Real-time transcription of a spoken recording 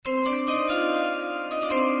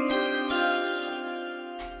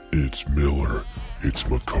It's Miller. It's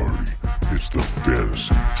McCarty. It's the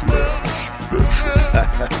Fantasy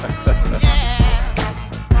Draft Special.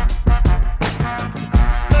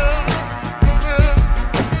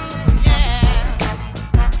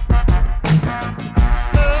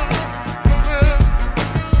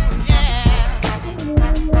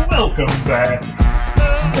 Welcome back.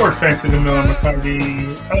 Sports Fantasy to Miller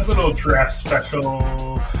McCarty, a little draft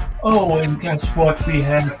special. Oh, and guess what we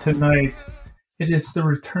have tonight? It is the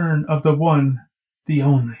return of the one, the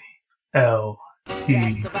only, LTG.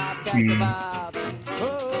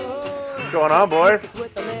 What's going on, boys?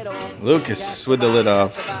 Lucas with the lid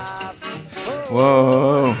off.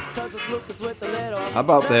 Whoa. How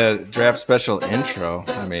about the draft special intro?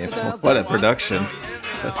 I mean, what a production.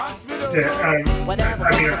 Yeah,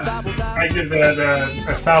 I give that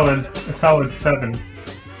a solid 7.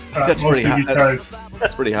 That's pretty high. Because,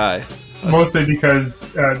 That's pretty high. mostly because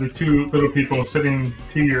the two little people sitting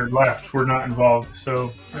to your left were not involved.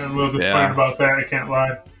 So I'm a little disappointed about that. I can't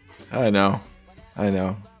lie. I know.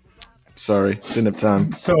 Sorry, didn't have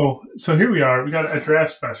time. So here we are. We got a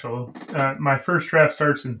draft special. My first draft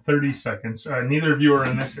starts in 30 seconds. Neither of you are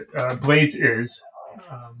in this. Blades is.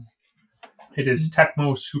 It is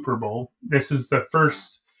Tecmo Super Bowl. This is the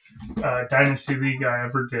first Dynasty League I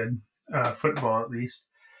ever did, football at least.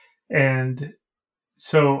 And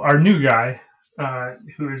so our new guy,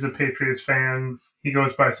 who is a Patriots fan, he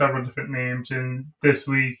goes by several different names. In this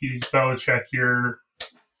league, he's Belichick. You're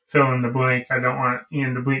fill in the blank. I don't want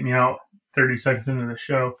Ian to bleep me out 30 seconds into the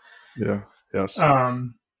show. Yeah. Yes.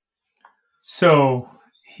 So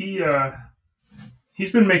he's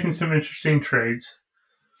been making some interesting trades,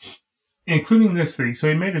 including this league. So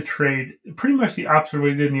he made a trade pretty much the opposite of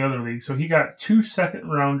what he did in the other league. So he got 2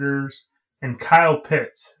 second-rounders and Kyle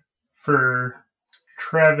Pitts for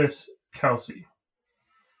Travis Kelce.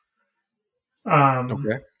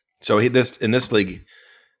 Okay. So in this league,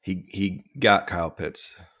 he got Kyle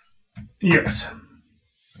Pitts. Yes.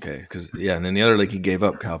 Okay, and in the other league he gave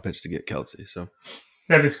up Kyle Pitts to get Kelce. So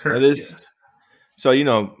That is correct. that is. Yes.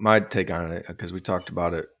 So my take on it, because we talked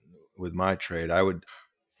about it with my trade. I would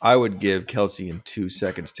give Kelce in 2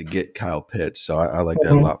 seconds to get Kyle Pitts. So I like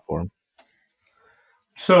that a lot for him.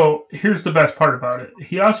 So here's the best part about it.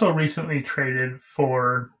 He also recently traded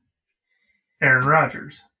for Aaron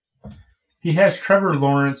Rodgers. He has Trevor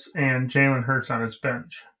Lawrence and Jalen Hurts on his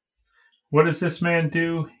bench. What does this man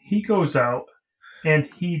do? He goes out and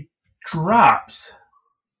he drops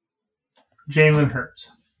Jalen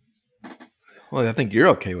Hurts. Well, I think you're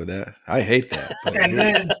okay with that. I hate that.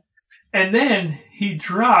 And then he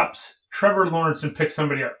drops Trevor Lawrence and picks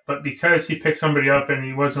somebody up. But because he picked somebody up and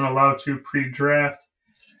he wasn't allowed to pre-draft,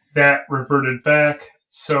 that reverted back.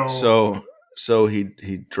 So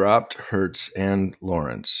he dropped Hurts and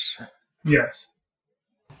Lawrence. yes.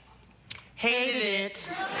 Hate it.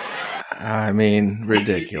 I mean,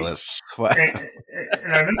 ridiculous. What?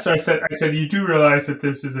 So I said, you do realize that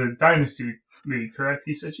this is a dynasty league, correct?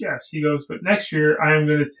 He says, yes. He goes, but next year I am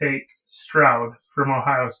going to take Stroud from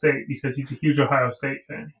Ohio State because he's a huge Ohio State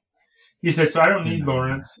fan. He said, so I don't need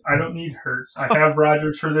Lawrence. I don't need Hurts. I have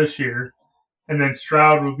Rodgers for this year, and then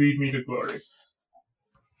Stroud will lead me to glory.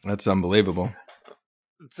 That's unbelievable.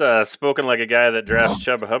 It's spoken like a guy that drafts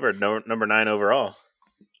Chuba Hubbard, number 9 overall.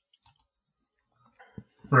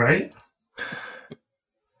 Right?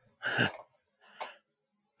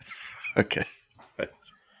 Okay.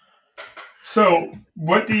 So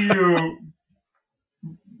what do you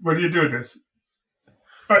do with this?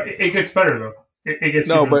 It gets better though. It gets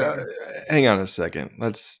No, even but better. hang on a second.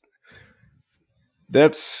 That's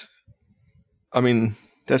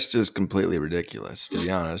just completely ridiculous, to be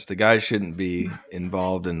honest. The guy shouldn't be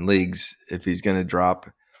involved in leagues if he's going to drop.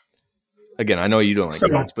 Again, I know you don't like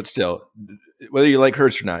Hurts, but still, whether you like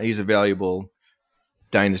Hurts or not, he's a valuable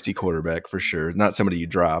dynasty quarterback for sure. Not somebody you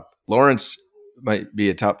drop. Lawrence might be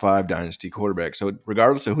a top 5 dynasty quarterback. So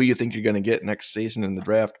regardless of who you think you're going to get next season in the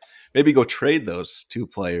draft, maybe go trade those 2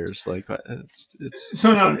 players. Like it's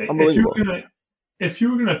unbelievable. If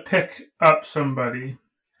you were gonna pick up somebody,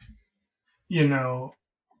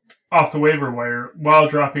 off the waiver wire while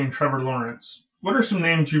dropping Trevor Lawrence, what are some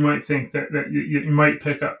names you might think that you might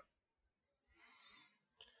pick up?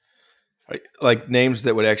 Like names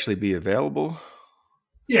that would actually be available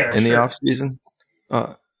Yeah, the off season.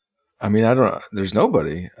 I mean, I don't. There's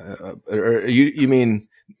nobody. Or you mean?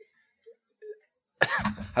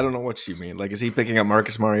 I don't know what you mean. Like, is he picking up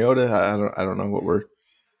Marcus Mariota? I don't know what we're.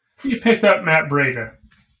 You picked up Matt Breida.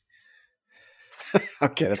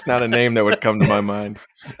 Okay, that's not a name that would come to my mind.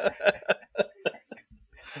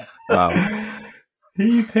 Wow.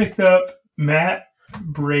 He picked up Matt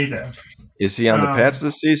Breida. Is he on the Pats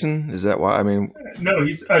this season? Is that why? I mean, no,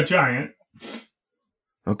 he's a Giant.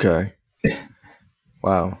 Okay.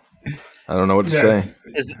 Wow. I don't know what to say.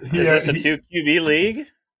 Is this a 2 QB league?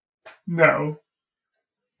 No.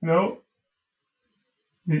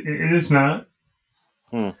 It is not.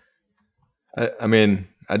 I mean,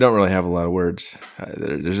 I don't really have a lot of words.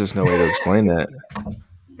 There's just no way to explain that.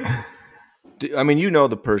 I mean, you know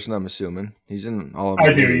the person, I'm assuming. He's in all of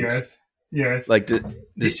the leagues. Yes. Yes. Like,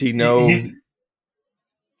 does he know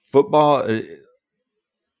football?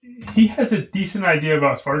 He has a decent idea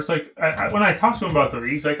about sports. Like, when I talked to him about the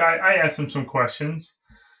leagues, like, I asked him some questions.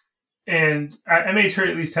 And I made sure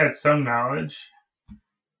he at least had some knowledge.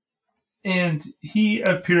 And he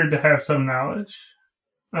appeared to have some knowledge.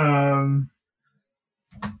 But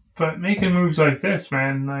making moves like this,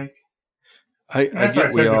 man, like... I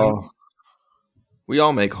get we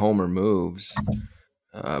all make homer moves.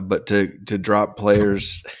 But to drop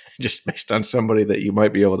players just based on somebody that you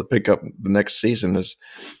might be able to pick up the next season is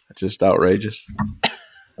just outrageous.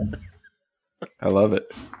 I love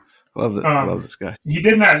it. I love this guy. He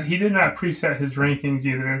did not preset his rankings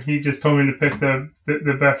either. He just told me to pick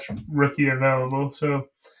the best rookie available. So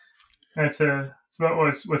that's about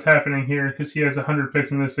what's happening here, because he has 100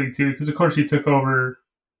 picks in this league too. Because of course he took over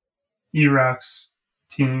E-Rock's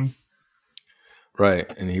team.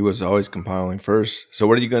 Right, and he was always compiling first. So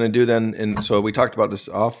what are you going to do then? And so we talked about this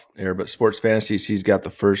off air, but Sports Fantasies, he's got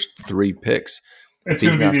the first 3 picks. It's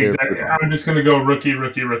going to be the exact. I'm just going to go rookie,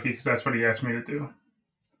 because that's what he asked me to do.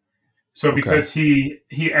 So because he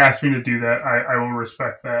asked me to do that, I will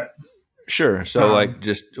respect that. Sure. So like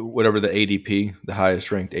just whatever the ADP, the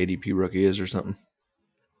highest ranked ADP rookie is, or something.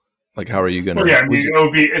 Like how are you going to? Well, yeah, I mean, it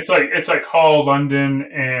would be. It's like Hall, London,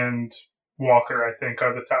 and Walker. I think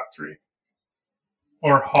are the top 3.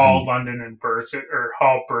 Or Hall, London, and Burks, or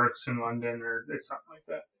Hall, Burks, and London, or it's something like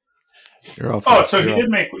that. You're awful. Oh, so he did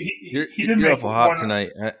make. You're awful hot tonight.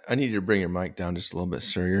 I need you to bring your mic down just a little bit,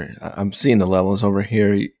 sir. I'm seeing the levels over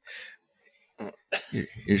here.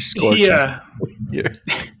 You're scorching.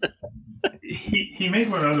 He made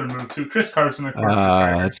one other move too. Chris Carson, of course.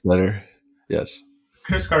 That's better. Yes.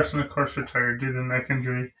 Chris Carson, of course, retired due to the neck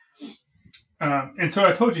injury. And so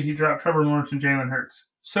I told you he dropped Trevor Lawrence and Jalen Hurts.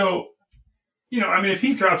 So. You know, I mean, if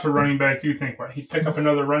he drops a running back, you think, what, he'd pick up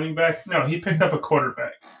another running back? No, he picked up a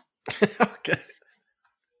quarterback. Okay.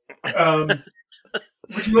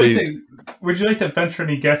 Would you like to venture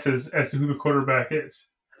any guesses as to who the quarterback is?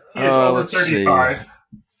 He is over 35. See.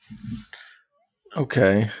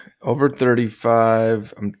 Okay. Over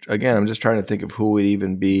 35. I'm just trying to think of who would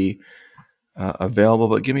even be available,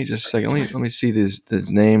 but give me just a second. Let me see these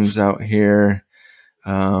names out here.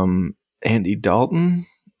 Andy Dalton.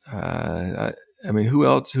 I mean, who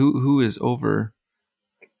else? Who is over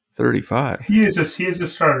 35? He is a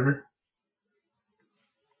starter.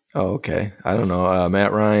 Oh, okay. I don't know.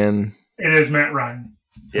 Matt Ryan. It is Matt Ryan.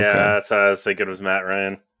 Yeah, okay. That's what I was thinking. Was Matt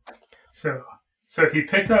Ryan. So he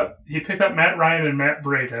picked up Matt Ryan and Matt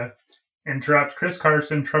Breida, and dropped Chris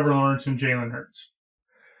Carson, Trevor Lawrence, and Jalen Hurts.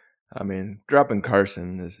 I mean, dropping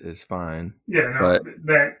Carson is fine. Yeah, but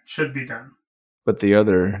that should be done. But the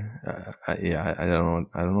other, I don't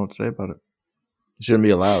know what to say about it. It shouldn't be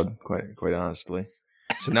allowed, quite honestly.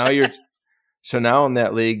 So now in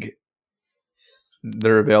that league,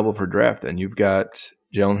 they're available for draft. And you've got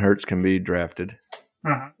Jalen Hurts can be drafted.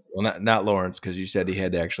 Uh-huh. Well, not Lawrence, because you said he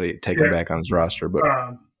had to actually take him back on his roster. But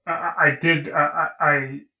I did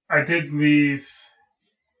leave.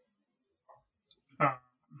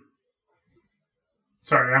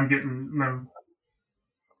 Sorry, I'm getting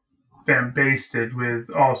them basted with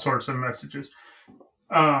all sorts of messages.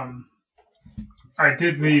 I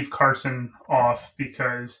did leave Carson off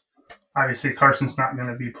because obviously Carson's not going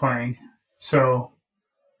to be playing. So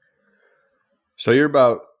you're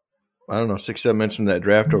about, I don't know, 6-7 minutes from that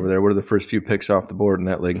draft over there. What are the first few picks off the board in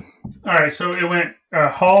that league? All right, so it went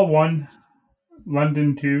Hall 1,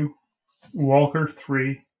 London 2, Walker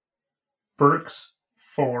 3, Burks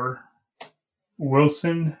 4,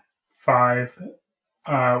 Wilson 5,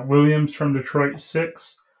 Williams from Detroit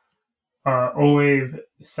 6, Olave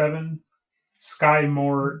 7, Sky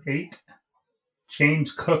Moore 8,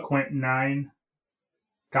 James Cook went 9,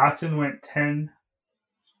 Dotson went 10,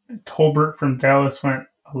 Tolbert from Dallas went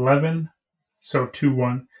 11, so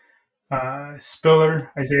 2-1.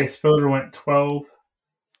 Isaiah Spiller went 12.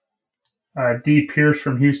 D. Pierce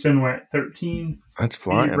from Houston went 13. That's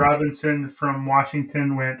flying. D. Robinson from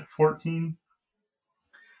Washington went 14.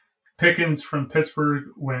 Pickens from Pittsburgh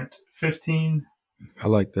went 15. I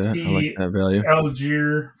like that. I like that value.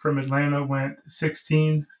 Algier from Atlanta went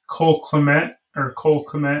 16. Cole Clement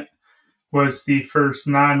was the first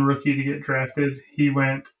non-rookie to get drafted. He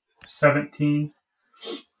went 17.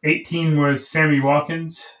 18 was Sammy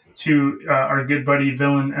Watkins to our good buddy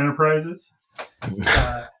Villain Enterprises.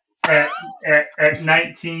 At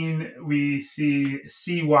 19, we see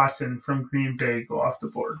C. Watson from Green Bay go off the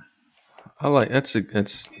board. I like that's a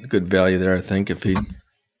good value there. I think if he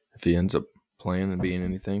ends up playing and being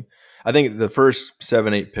anything, I think the first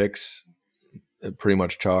 7-8 picks pretty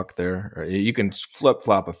much chalk there. You can flip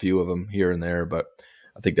flop a few of them here and there, but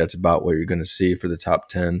I think that's about what you're going to see for the top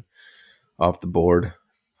 10 off the board.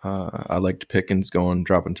 I liked Pickens dropping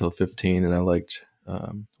until 15, and I liked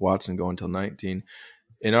Watson going until 19.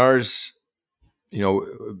 In ours,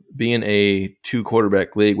 being a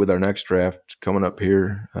 2-quarterback league with our next draft coming up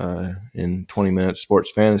here in 20 minutes,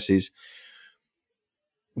 Sports Fantasies,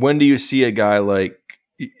 when do you see a guy like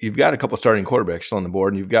 – you've got a couple starting quarterbacks still on the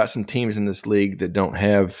board, and you've got some teams in this league that don't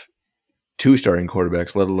have 2 starting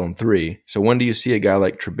quarterbacks, let alone 3. So when do you see a guy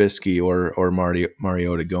like Trubisky or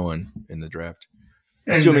Mariota going in the draft?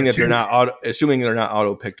 Assuming they're not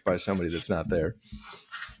auto picked by somebody that's not there.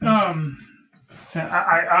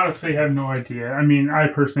 I honestly have no idea. I mean, I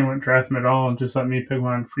personally wouldn't draft him at all and just let me pick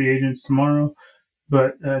one on free agents tomorrow.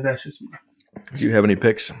 But that's just me. Do you have any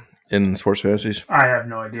picks in Sports Fantasies? I have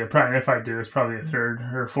no idea. Probably if I do, it's probably a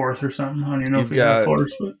 3rd or 4th or something. I don't even know if we got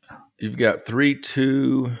 4th. But you've got 3,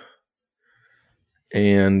 2,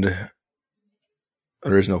 and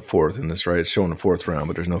there is no 4th in this, right? It's showing a 4th round,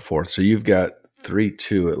 but there's no 4th. So you've got 3,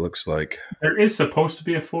 2. It looks like there is supposed to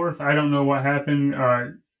be a 4th. I don't know what happened.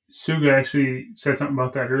 Suga actually said something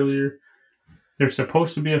about that earlier. There's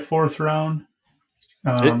supposed to be a 4th round.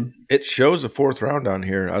 It shows a 4th round on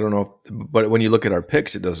here. I don't know, but when you look at our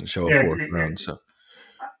picks, it doesn't show a 4th round. So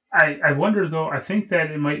I wonder though. I think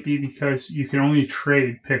that it might be because you can only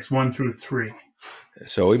trade picks 1 through 3.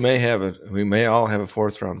 So we may all have a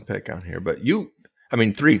 4th round pick on here. But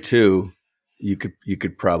 3, 2, you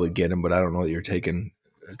could probably get him, but I don't know that you're taking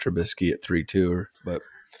Trubisky at 3, 2, but.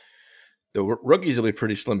 The rookies will be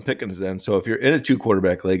pretty slim pickings then. So if you're in a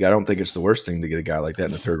 2-quarterback league, I don't think it's the worst thing to get a guy like that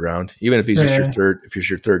in the 3rd round. Even if he's just your 3rd, if he's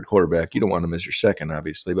your 3rd quarterback, you don't want him as your 2nd,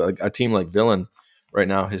 obviously. But a team like Villain right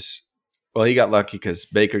now, he got lucky because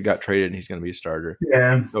Baker got traded and he's going to be a starter.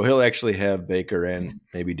 Yeah. So he'll actually have Baker and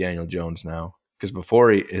maybe Daniel Jones now. Because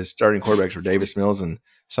before his starting quarterbacks were Davis Mills and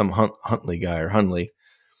some Huntley guy or Hundley.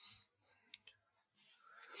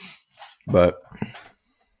 But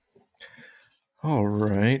all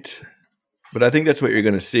right. But I think that's what you're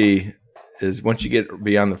going to see is once you get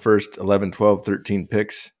beyond the first 11, 12, 13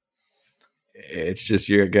 picks, it's just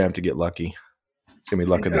you're going to have to get lucky. It's going to be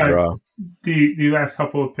luck of the draw. The last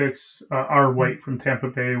couple of picks, R. White from Tampa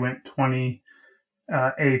Bay went 20.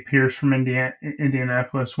 A. Pierce from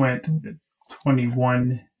Indianapolis went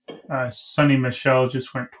 21. Sonny Michel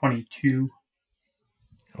just went 22.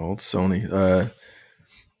 Old Sony.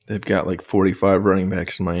 They've got like 45 running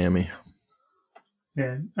backs in Miami.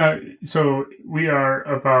 Yeah. So we are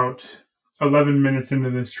about 11 minutes into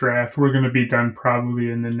this draft. We're going to be done probably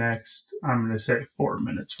in the next, I'm going to say 4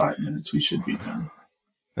 minutes, 5 minutes. We should be done.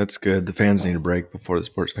 That's good. The fans need a break before the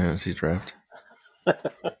Sports Fantasy draft.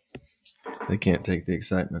 They can't take the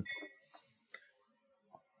excitement.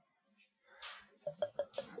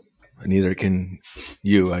 Neither can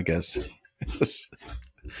you, I guess.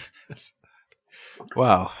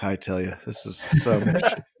 Wow, I tell you, this is so much.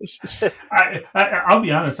 I'll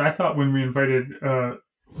be honest. I thought when we invited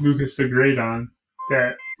Lucas the Great on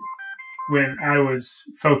that when I was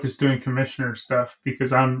focused doing commissioner stuff,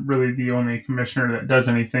 because I'm really the only commissioner that does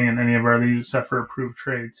anything in any of our leagues except for approved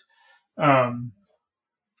trades. I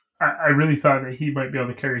really thought that he might be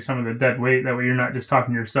able to carry some of the dead weight. That way you're not just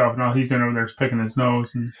talking to yourself and all he's doing over there is picking his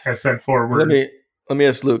nose and has said 4 words. Let me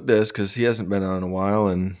ask Luke this because he hasn't been on in a while,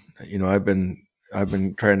 and I've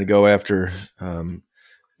been trying to go after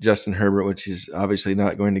Justin Herbert, which he's obviously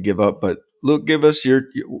not going to give up. But Luke, give us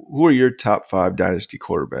who are your top 5 dynasty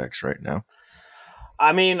quarterbacks right now?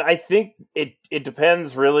 I mean, I think it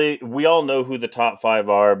depends really. We all know who the top 5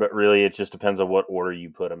 are, but really it just depends on what order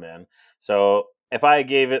you put them in. So if I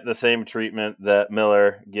gave it the same treatment that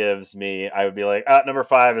Miller gives me, I would be like, number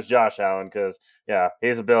 5 is Josh Allen because, yeah,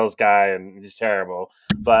 he's a Bills guy and he's terrible.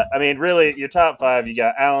 But, I mean, really, your top 5, you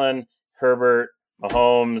got Allen, Herbert,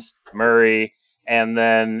 Mahomes, Murray, and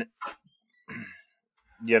then,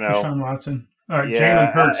 Deshaun Watson.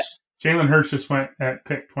 Jalen Hurts. Jalen Hurts just went at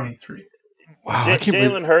pick 23. Wow,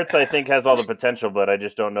 Jalen Hurts, I think, has all the potential, but I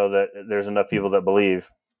just don't know that there's enough people that believe.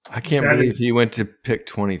 I can't believe he went to pick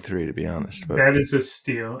 23, to be honest. But that is a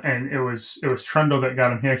steal, and it was Trundle that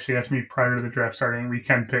got him. He actually asked me prior to the draft starting, we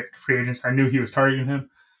can pick free agents. I knew he was targeting him.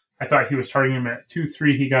 I thought he was targeting him at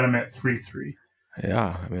 2.3. He got him at 3.3.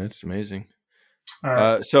 Yeah, I mean, it's amazing.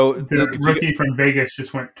 So the rookie from Vegas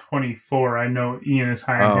just went 24. I know Ian is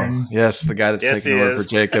high on him. Yes, the guy that's taking over for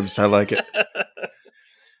Jacobs. I like it.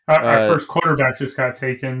 Our first quarterback just got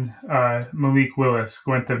taken. Malik Willis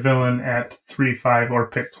went to Villain at 3.5 or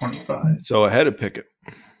pick 25. So ahead of Pickett.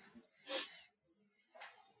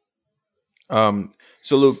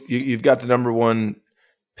 So Luke, you've got the number one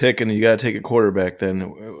pick, and you got to take a quarterback. Then,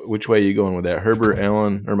 which way are you going with that? Herbert,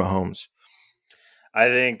 Allen, or Mahomes? I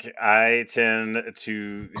think I tend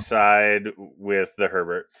to side with the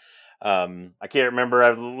Herbert. I can't remember.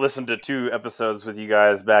 I've listened to 2 episodes with you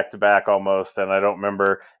guys back to back almost, and I don't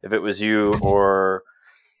remember if it was you or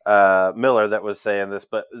Miller that was saying this,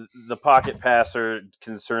 but the pocket passer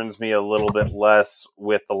concerns me a little bit less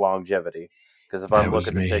with the longevity. Because if I'm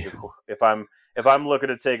looking to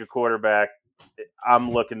take a quarterback, I'm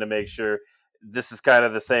looking to make sure. This is kind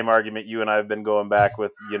of the same argument you and I have been going back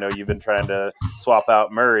with. You've been trying to swap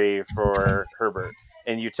out Murray for Herbert,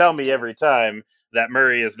 and you tell me every time that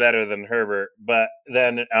Murray is better than Herbert, but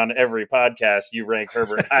then on every podcast you rank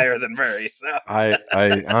Herbert higher than Murray. So I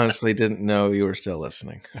honestly didn't know you were still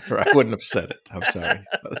listening, or I wouldn't have said it. I'm sorry.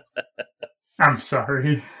 I'm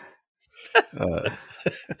sorry.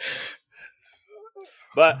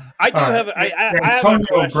 But I do have.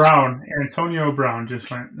 Antonio Brown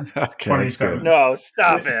just went 27. No,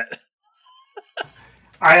 stop it.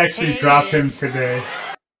 I actually dropped him today.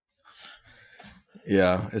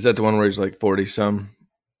 Yeah, is that the one where he's like 40 some?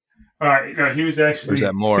 No, he was actually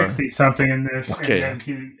 60 something in this. Okay. And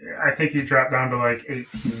then I think he dropped down to like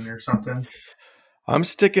 18 or something. I'm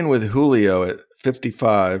sticking with Julio at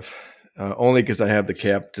 55. Only because I have the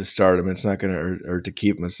cap to start him. It's not going to, or to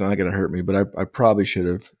keep him. It's not going to hurt me. But I probably should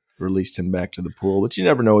have released him back to the pool. But you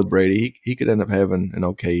never know with Brady. He could end up having an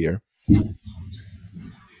okay year.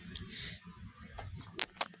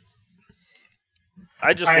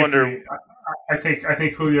 I just wonder. I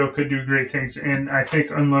think Julio could do great things, and I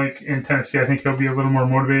think unlike in Tennessee, I think he'll be a little more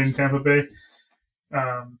motivated in Tampa Bay.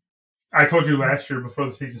 I told you last year before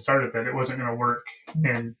the season started that it wasn't going to work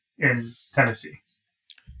in Tennessee.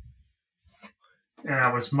 And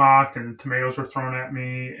I was mocked, and tomatoes were thrown at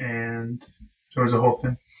me, and it was a whole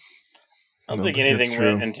thing. I don't think anything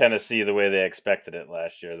went in Tennessee the way they expected it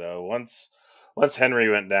last year, though. Once Henry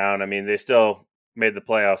went down, I mean, they still made the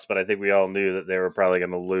playoffs, but I think we all knew that they were probably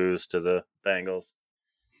going to lose to the Bengals.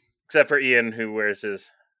 Except for Ian, who wears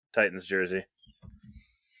his Titans jersey.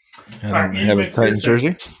 I don't have a Titans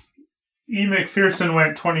jersey. E. McPherson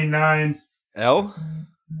went 29. L?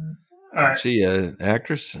 Is she an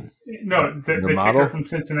actress? No, the kicker from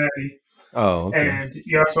Cincinnati. Oh, okay. And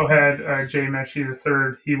you also had Jay Mechie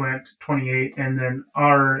III. He went 28. And then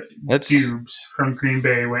R. Dubes from Green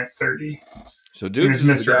Bay went 30. So Dubes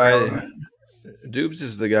is the guy. Dubes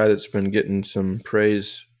is the guy that's been getting some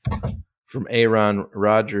praise from Aaron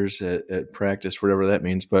Rodgers at practice, whatever that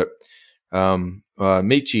means. But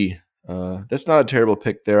Mechie, that's not a terrible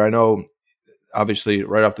pick there. I know, obviously,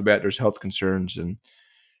 right off the bat, there's health concerns, and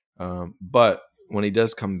but when he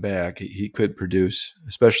does come back, he could produce,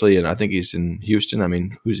 especially, and I think he's in Houston. I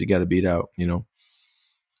mean, who's he got to beat out? He'll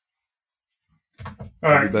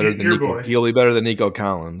be better than Nico. He'll be better than Nico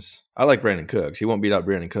Collins. I like Brandon Cooks. He won't beat out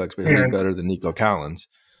Brandon Cooks, but he'll be better than Nico Collins.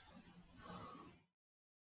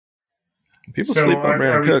 People sleep on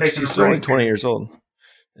Brandon Cooks. He's only 20 years old.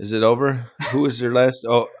 Is it over? Who was your last?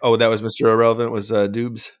 Oh, that was Mr. Irrelevant. Was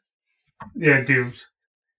Dubes? Yeah, Dubes.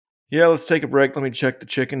 Yeah, let's take a break. Let me check the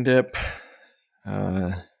chicken dip.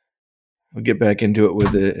 We'll get back into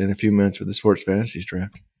it in a few minutes with the Sports Fantasies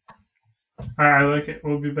draft. I like it.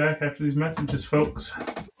 We'll be back after these messages, folks.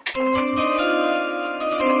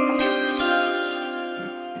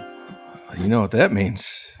 You know what that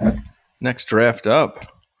means. Next draft up.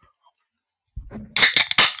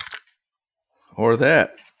 Or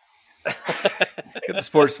that. Got the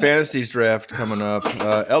Sports Fantasies draft coming up.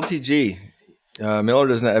 LTG. Miller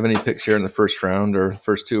doesn't have any picks here in the first round, or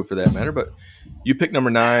first 2 for that matter, but you pick number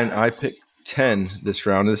 9. I pick 10 this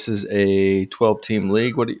round. This is a 12-team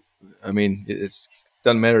league. It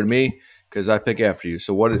doesn't matter to me because I pick after you.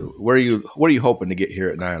 So what are you hoping to get here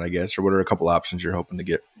at 9, I guess, or what are a couple options you're hoping to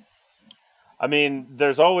get? I mean,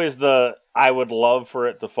 there's always I would love for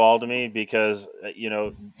it to fall to me because,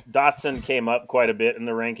 Dotson came up quite a bit in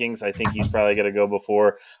the rankings. I think he's probably going to go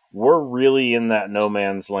before. We're really in that no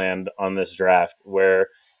man's land on this draft where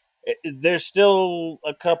there's still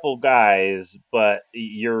a couple guys, but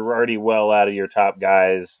you're already well out of your top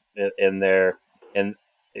guys in there. And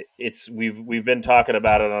we've been talking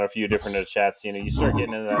about it on a few different chats. You start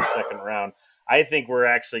getting into that second round. I think we're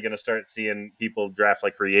actually going to start seeing people draft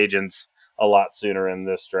like free agents a lot sooner in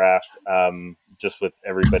this draft, just with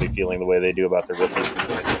everybody feeling the way they do about their rookies.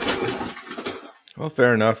 Well,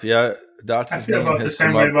 fair enough. Yeah, Dotson's I feel about the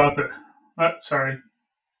same way about the. Sorry.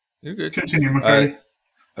 You're good. Continue, McCarty.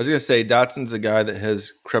 I was going to say Dotson's a guy that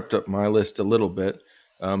has crept up my list a little bit,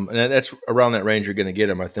 and that's around that range you're going to get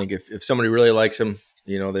him. I think if somebody really likes him,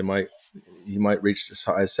 you know, he might reach as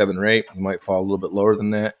high as 7 or 8. He might fall a little bit lower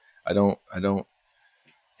than that. I don't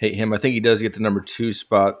hate him. I think he does get the number 2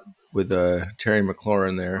 spot with Terry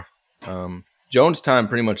McLaurin there. Jones Time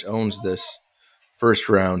pretty much owns this first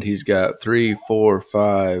round. He's got 3, 4,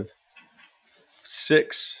 5,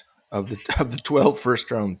 6 of the 12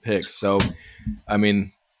 first round picks. So, I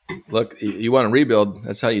mean, look, you want to rebuild,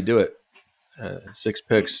 that's how you do it. 6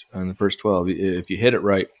 picks on the first 12. If you hit it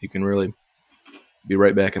right, you can really be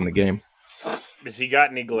right back in the game. Has he got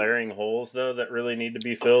any glaring holes, though, that really need to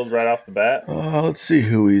be filled right off the bat? Let's see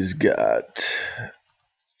who he's got.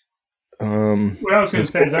 What I was going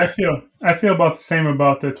to say is I feel about the same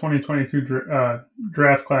about the 2022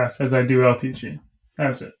 draft class as I do LTG.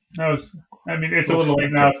 That's it. I mean, it's a little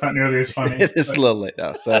late now. It's not nearly as funny. It is a little late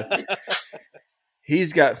now. So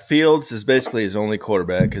he's got Fields as basically his only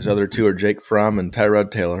quarterback. His other 2 are Jake Fromm and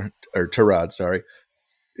Tyrod, sorry.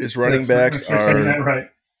 His running backs are saying that right.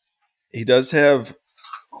 He does have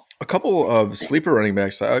a couple of sleeper running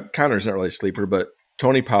backs. Connor's not really a sleeper, but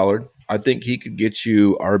Tony Pollard. I think he could get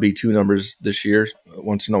you RB2 numbers this year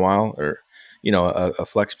once in a while, or, you know, a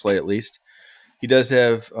flex play at least. He does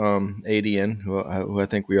have ADN, who I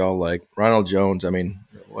think we all like. Ronald Jones, I mean,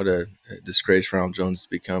 what a disgrace Ronald Jones has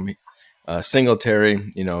become.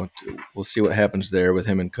 Singletary, you know, we'll see what happens there with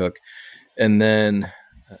him and Cook. And then,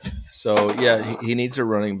 he needs a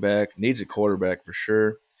running back, needs a quarterback for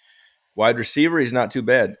sure. Wide receiver, he's not too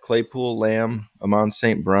bad. Claypool, Lamb, Amon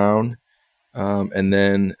St. Brown, and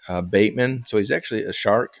then Bateman. So he's actually a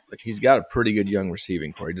shark. Like, he's got a pretty good young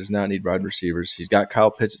receiving core. He does not need wide receivers. He's got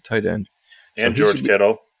Kyle Pitts at tight end. And so George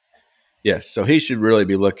Kittle. Yes, so he should really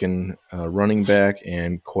be looking running back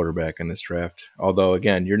and quarterback in this draft. Although,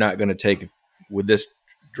 again, you're not going to take – with this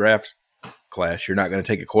draft class, you're not going to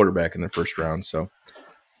take a quarterback in the first round. So,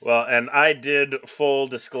 well, and I did, full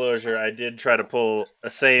disclosure, I did try to pull a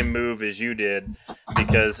same move as you did,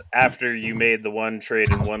 because after you made the one trade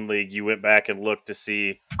in one league, you went back and looked to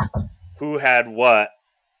see who had what.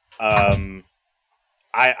 I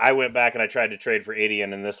went back and I tried to trade for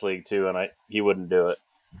Adian in this league too, and he wouldn't do it.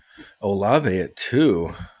 Olave at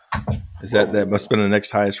 2. Is that must have been the next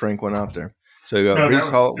highest rank one out there? So you got Breece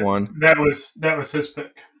Hall at 1. That was his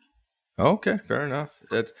pick. Okay, fair enough.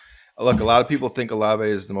 Look, a lot of people think Olave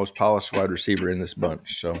is the most polished wide receiver in this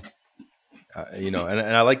bunch. So, and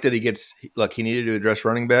I like that he needed to address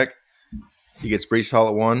running back. He gets Breece Hall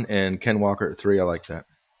at 1 and Ken Walker at 3. I like that.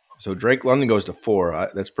 So Drake London goes to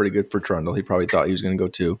 4. That's pretty good for Trundle. He probably thought he was going to go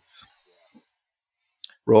 2.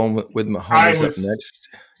 Rolling with Mahomes up next.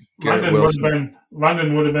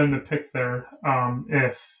 London would have been the pick there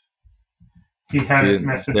if he hadn't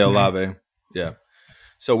messed with Olave. Yeah.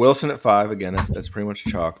 So Wilson at 5 again. That's pretty much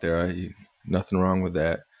chalk there. Nothing wrong with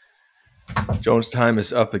that. Jones Time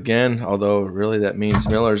is up again, although really that means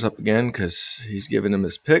Miller's up again because he's giving him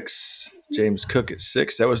his picks. James Cook at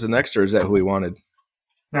 6. That was the next, or is that who he wanted?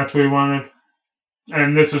 That's who he wanted,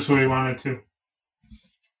 and this is who he wanted to.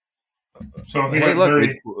 So he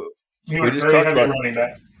went just talked about running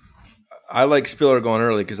back. I like Spiller going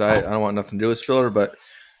early because I don't want nothing to do with Spiller, but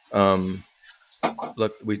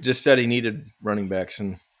look, we just said he needed running backs,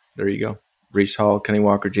 and there you go. Breece Hall, Kenny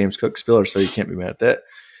Walker, James Cook, Spiller, so you can't be mad at that.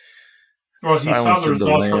 Well, he saw the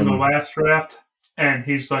results from the last draft, and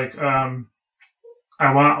he's like, I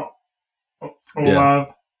want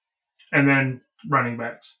Olave, and then running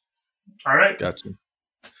backs. All right. Gotcha.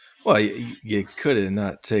 Well, you could have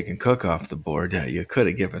not taken Cook off the board. Yeah, you could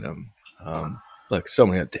have given him, so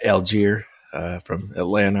many to Algier from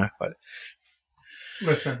Atlanta. But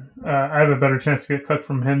listen, I have a better chance to get Cook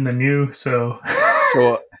from him than you. So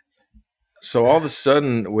all of a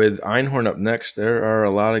sudden, with Einhorn up next, there are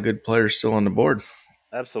a lot of good players still on the board.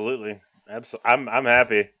 Absolutely. I'm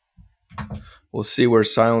happy. We'll see where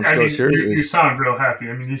silence goes here. You sound real happy.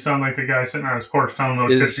 I mean, you sound like the guy sitting on his porch telling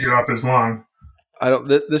little kids to get off his lawn. I don't.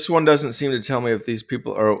 This one doesn't seem to tell me if these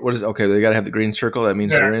people are. What is okay? They got to have the green circle. That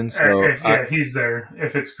means they're in. So he's there.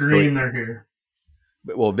 If it's green, they're here.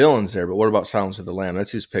 Well, Villain's there, but what about Silence of the Lamb?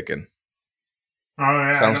 That's who's picking. Oh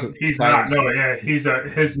yeah, he's not. No, yeah,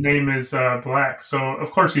 his name is Black. So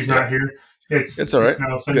of course he's not here. It's all right.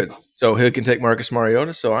 Nelson. Good. So he can take Marcus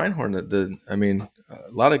Mariota. So Einhorn.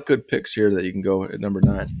 A lot of good picks here that you can go at number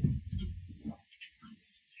 9.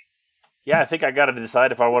 I think I got to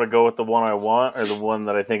decide if I want to go with the one I want or the one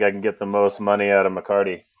that I think I can get the most money out of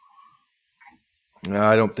McCarty.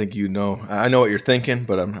 I don't think you know. I know what you're thinking,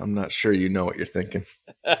 but I'm not sure you know what you're thinking.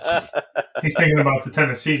 He's thinking about the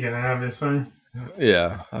Tennessee guy, obviously.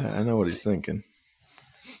 Yeah, I know what he's thinking.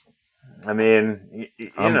 I mean,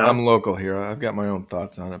 I'm local here. I've got my own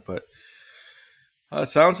thoughts on it, but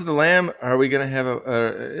Sounds of the Lamb. Are we going to have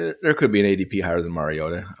there could be an ADP higher than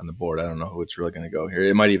Mariota on the board. I don't know who it's really going to go here.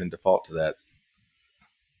 It might even default to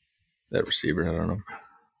that receiver. I don't know.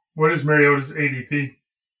 What is Mariota's ADP?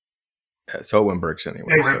 It's Owen Burks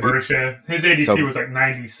anyway. His ADP was like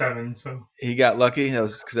 97. So he got lucky. That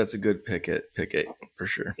was because that's a good pick at pick 8 for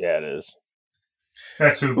sure. Yeah, it is.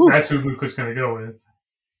 That's who Luke was going to go with.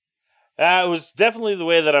 It was definitely the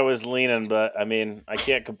way that I was leaning, but I mean, I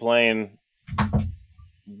can't complain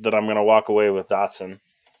that I'm going to walk away with Dotson.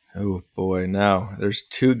 Oh boy! Now there's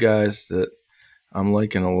two guys that I'm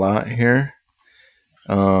liking a lot here.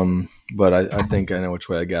 But I think I know which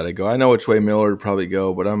way I got to go. I know which way Miller would probably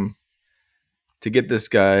go, but to get this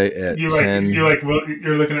guy at 10.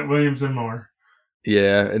 You're looking at Williams and Moore.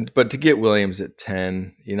 Yeah, but to get Williams at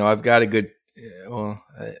 10, I've got a good. Well,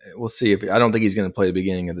 we'll see I don't think he's going to play the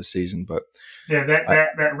beginning of the season, but yeah,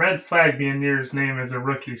 that red flag being near his name as a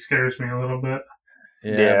rookie scares me a little bit.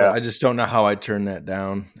 Yeah. But I just don't know how I turn that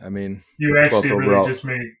down. I mean, you actually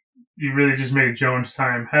really just made Jones'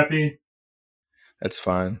 time happy. That's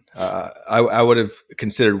fine. I would have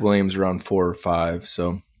considered Williams around 4 or 5.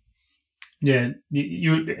 So yeah,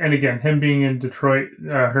 you and again, him being in Detroit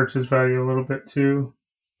hurts his value a little bit too,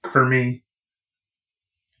 for me.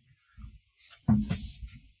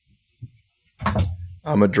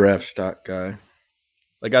 I'm a draft stock guy.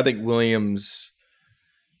 Like I think Williams,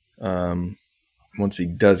 once he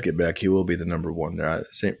does get back, he will be the number one there.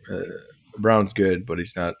 Brown's good, but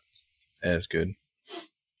he's not as good.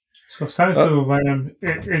 So Sounds of the Lamb,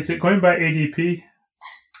 is it going by ADP?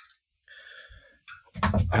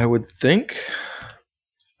 I would think.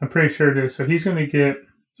 I'm pretty sure it is. So he's going to get.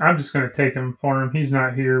 I'm just going to take him for him. He's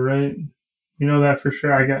not here, right? You know that for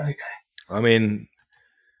sure. I mean,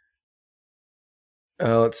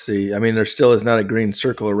 let's see. I mean, there still is not a green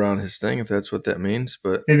circle around his thing, if that's what that means.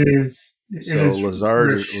 But it is.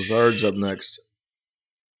 Lazard's up next.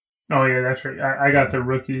 Oh yeah, that's right. I got the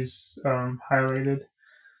rookies highlighted.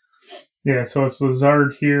 Yeah, so it's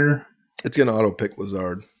Lazard here. It's going to auto pick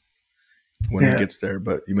Lazard when he gets there,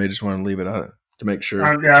 but you may just want to leave it on it to make sure.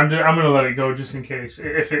 I'm going to let it go just in case.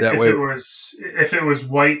 If it was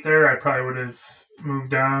White there, I probably would have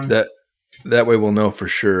moved down. That way we'll know for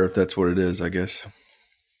sure if that's what it is, I guess.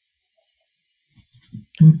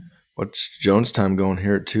 What's Jones' time going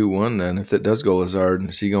here at 2-1 then? If it does go Lazard,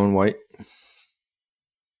 is he going White?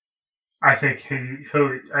 I think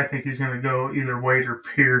he's going to go either White or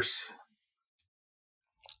Pierce.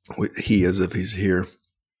 He is if he's here.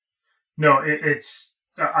 No, he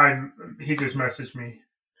just messaged me.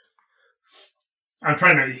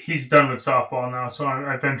 He's done with softball now, so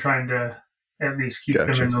I've been trying to at least keep him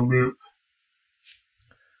in the loop.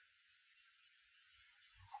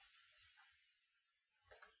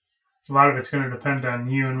 A lot of it's going to depend on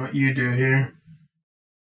you and what you do here.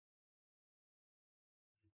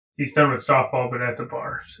 He's done with softball, but at the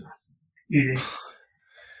bar, so eating.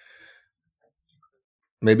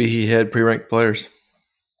 Maybe he had pre-ranked players.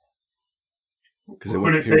 What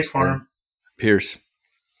would it take for him? Pierce.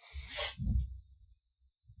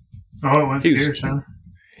 Oh, it went Pierce, huh?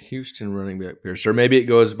 Houston running back Pierce. Or maybe it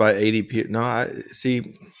goes by ADP. No, I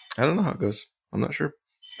don't know how it goes. I'm not sure.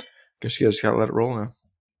 Guess you guys got to let it roll now.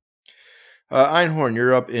 Einhorn,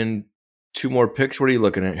 you're up in 2 more picks. What are you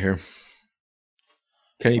looking at here?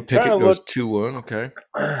 Kenny Pickett goes 2-1. Okay.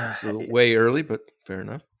 It's way early, but fair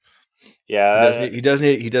enough. Yeah. He does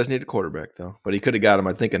need a quarterback, though. But he could have got him,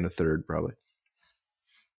 I think, in the 3rd, probably.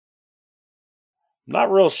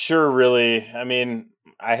 Not real sure, really. I mean,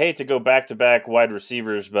 I hate to go back-to-back wide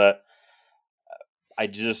receivers, but I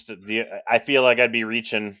feel like I'd be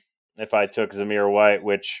reaching if I took Zamir White,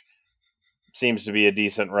 which seems to be a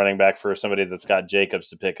decent running back for somebody that's got Jacobs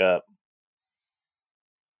to pick up.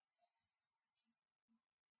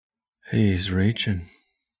 He's reaching.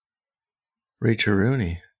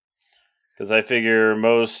 Reach-a-rooney. Because I figure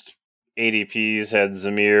most ADPs had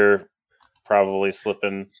Zamir probably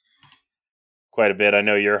slipping quite a bit. I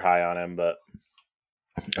know you're high on him, but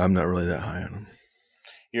I'm not really that high on him.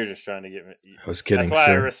 You're just trying to get me. I was kidding, That's why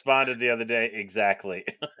sir. I responded the other day. Exactly.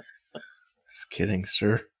 Just kidding,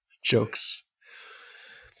 sir. Jokes.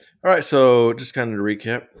 All right, so just kind of to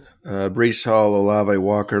recap. Breece Hall, Olave,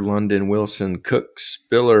 Walker, London, Wilson, Cook,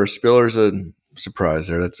 Spiller. Spiller's a surprised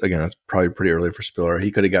there. That's probably pretty early for Spiller.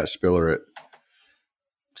 He could have got Spiller at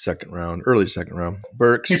early second round.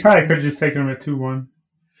 Burks. He probably could have just taken him at 2-1.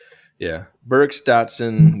 Yeah. Burks,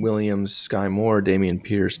 Dotson, Williams, Sky Moore, Damian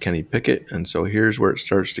Pierce, Kenny Pickett. And so here's where it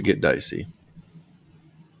starts to get dicey.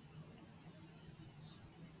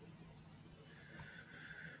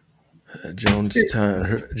 Jones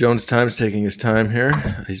time's taking his time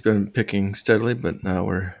here. He's been picking steadily, but now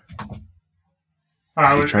we're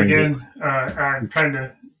I'm trying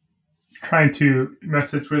to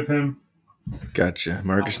message with him. Gotcha.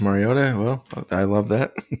 Marcus Mariota. Well, I love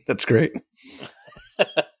that. That's great.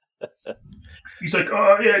 He's like,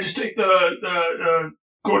 oh yeah, just take the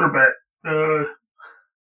quarterback.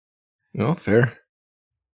 No, fair.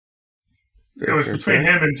 It was between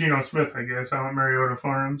him and Geno Smith, I guess. I went Mariota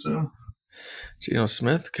for him, so. Geno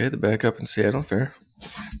Smith, okay, the backup in Seattle, fair.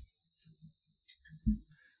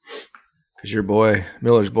 Because your boy,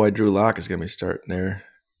 Miller's boy, Drew Lock is going to be starting there.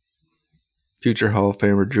 Future Hall of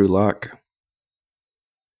Famer Drew Lock.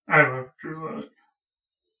 I love Drew Lock.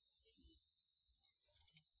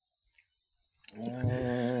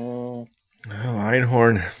 Oh,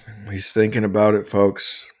 Einhorn. He's thinking about it,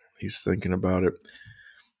 folks. He's thinking about it.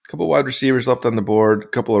 A couple wide receivers left on the board. A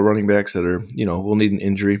couple of running backs that are, will need an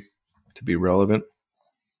injury to be relevant.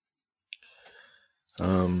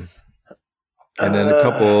 And then a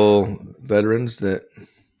couple veterans that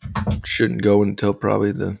shouldn't go until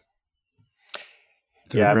probably the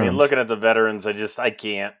third round. I mean, looking at the veterans, I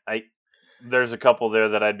can't. There's a couple there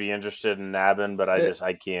that I'd be interested in nabbing, but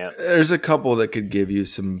I can't. There's a couple that could give you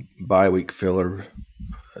some bye week filler,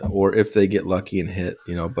 or if they get lucky and hit,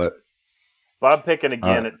 but I'm picking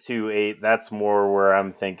again at 2-8. That's more where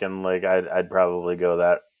I'm thinking like I'd probably go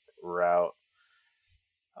that route.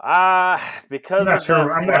 Because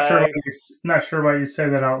I'm not sure why you say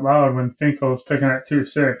that out loud when Finkel's picking at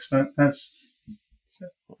 2-6, but that's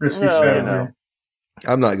risky strategy.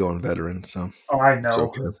 I'm not going veteran, so. Oh, I know. It's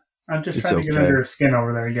okay. I'm just trying to get under his skin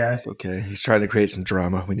over there, guys. It's okay. He's trying to create some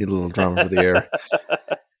drama. We need a little drama for the air.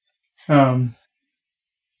 All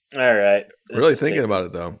right. Really thinking about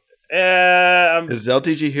it, though. Is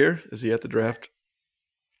LTG here? Is he at the draft?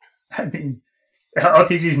 I mean,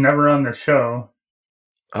 LTG's never on the show.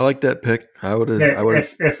 I like that pick. I would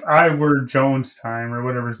have. If I were Jones time or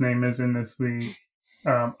whatever his name is in this league,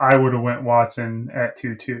 I would have went Watson at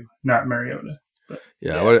 2-2, not Mariota. But,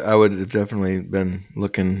 yeah. I would have definitely been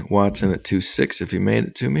looking Watson at 2-6 if he made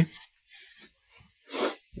it to me.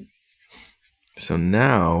 So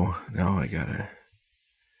now I gotta.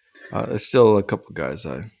 There's still a couple guys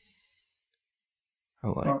I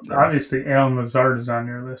like. Well, obviously, Allen Lazard is on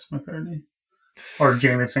your list, McCartney, or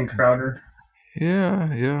Jamison Crowder.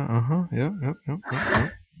 Yeah, yep.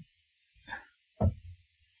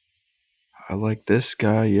 I like this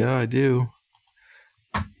guy, yeah, I do.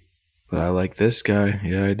 But I like this guy,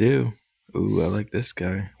 yeah, I do. Ooh, I like this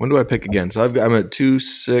guy. When do I pick again? So I'm at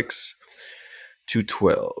 2-6,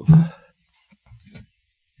 2-12.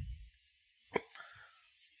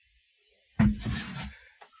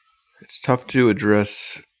 It's tough to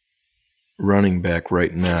address running back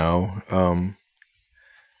right now.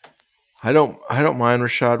 I don't mind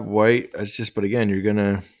Rachaad White. But again, you're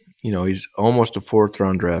gonna, he's almost a 4th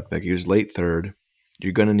round draft pick. He was late 3rd.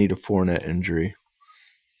 You're gonna need a Fournette injury.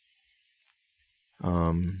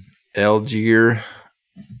 Algier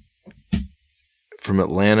from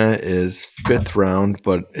Atlanta is 5th round,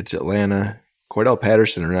 but it's Atlanta. Cordell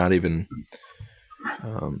Patterson are not even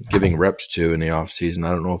giving reps to in the offseason.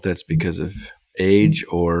 I don't know if that's because of age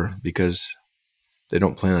or because they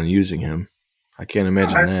don't plan on using him. I can't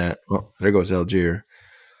imagine that. Well, there goes Algier.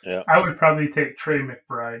 Yeah, I would probably take Trey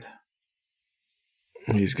McBride.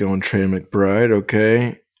 He's going Trey McBride.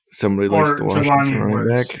 Okay, somebody likes the Washington running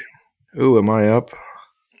back. Ooh, am I up?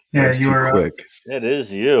 Yeah, you are quick. It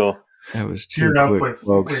is you. That was too quick,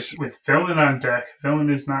 folks. With Villain on deck. Villain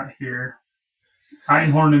is not here.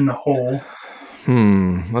 Einhorn in the hole.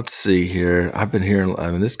 Let's see here. I've been hearing.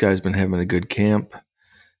 This guy's been having a good camp.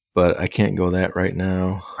 But I can't go that right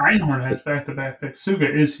now. Einhorn has back-to-back picks.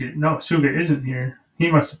 Suga is here. No, Suga isn't here.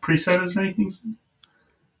 He must have preset his rankings.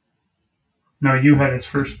 No, you had his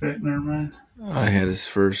first pick. Never mind. I had his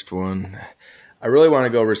first one. I really want to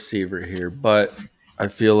go receiver here, but I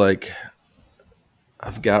feel like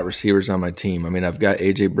I've got receivers on my team. I mean, I've got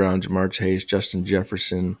A.J. Brown, Jamar Chase, Justin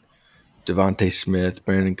Jefferson, Devontae Smith,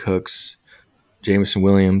 Brandon Cooks, Jameson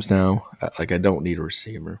Williams now. I don't need a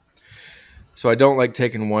receiver. So I don't like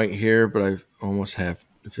taking White here, but I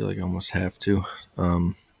feel like I almost have to.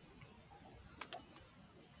 But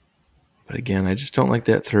again, I just don't like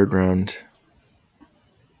that 3rd round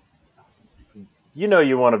You know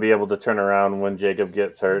you want to be able to turn around when Jacob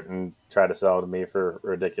gets hurt and try to sell to me for a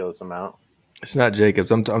ridiculous amount. It's not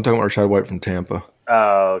Jacobs. I'm talking about Rashad White from Tampa.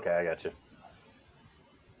 Oh, okay, I got you.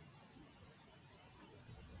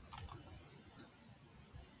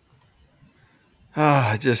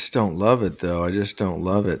 I just don't love it, though. I just don't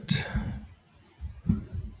love it.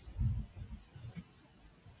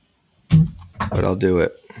 But I'll do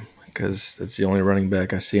it because that's the only running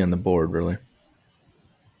back I see on the board, really.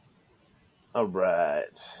 All right.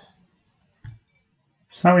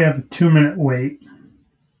 So now we have a 2-minute wait.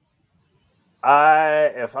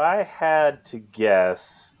 If I had to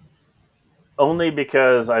guess, only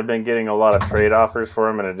because I've been getting a lot of trade offers for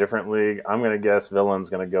him in a different league, I'm going to guess Villain's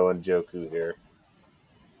going to go in Njoku here.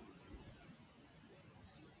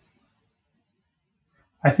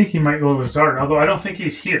 I think he might go Lazard, although I don't think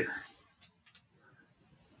he's here.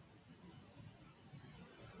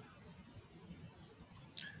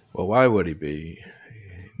 Well, why would he be?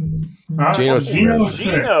 Geno Smith.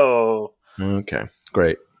 Geno. Okay,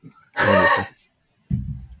 great. Wonderful.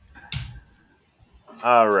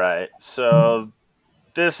 All right, so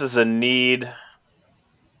this is a need.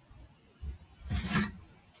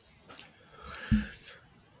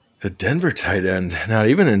 The Denver tight end, not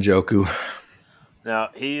even Njoku. Now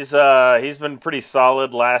he's been pretty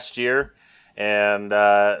solid last year, and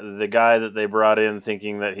the guy that they brought in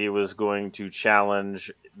thinking that he was going to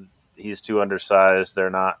challenge, he's too undersized.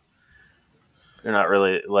 They're not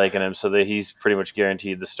really liking him, so he's pretty much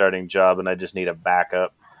guaranteed the starting job. And I just need a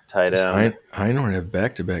backup tight end. Einhorn have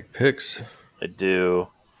back-to-back picks. I do.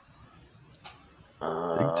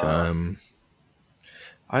 Big time.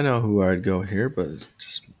 I know who I'd go here, but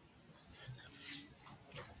just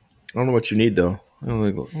I don't know what you need though.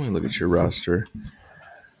 Let me look at your roster.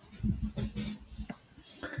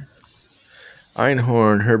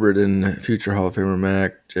 Einhorn, Herbert, and future Hall of Famer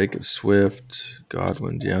Mack, Jacob Swift,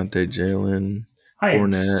 Godwin, Deontay, Jalen, Fournette,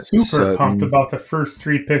 I am super Sutton. pumped about the first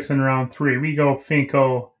 3 picks in round 3. We go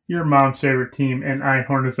Finko, your mom's favorite team, and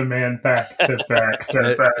Einhorn is a man back to back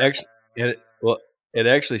to back. Actually, it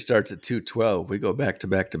actually starts at 212. We go back to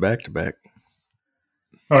back to back to back.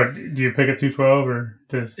 Oh, do you pick a 212 or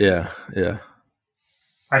just? Yeah.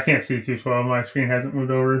 I can't see 212. My screen hasn't moved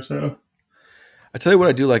over, so. I tell you what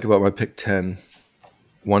I do like about my pick 10,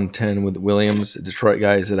 110 with Williams, the Detroit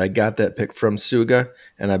guy, is that I got that pick from Suga,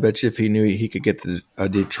 and I bet you if he knew he could get a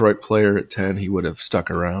Detroit player at 10, he would have stuck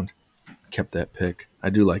around, kept that pick. I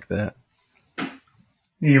do like that.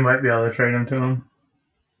 You might be able to trade him to him.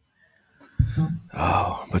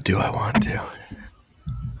 Oh, but do I want to?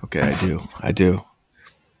 Okay, I do.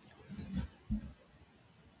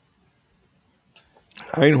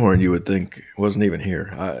 Einhorn, you would think, wasn't even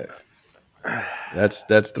here. That's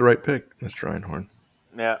the right pick, Mr. Einhorn.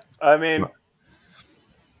 Yeah, I mean,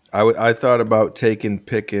 I thought about taking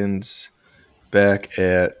Pickens back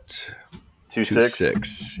at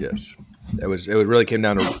 2.6. Yes, it really came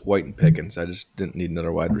down to White and Pickens. I just didn't need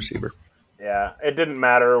another wide receiver. Yeah, it didn't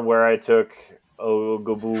matter where I took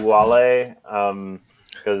Ogubuwale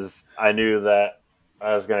because I knew that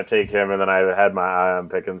I was going to take him, and then I had my eye on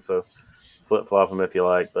Pickens, so flip-flop him if you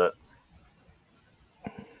like. But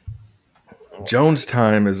Jones'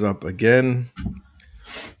 time is up again.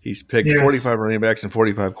 He's picked 45 running backs and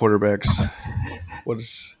 45 quarterbacks. What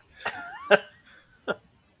is...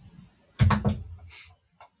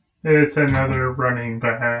 It's another running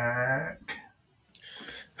back.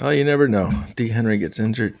 Oh, you never know. D. Henry gets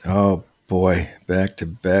injured. Oh, boy. Back to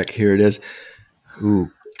back. Here it is.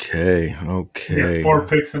 Okay. You got 4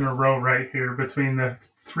 picks in a row right here between the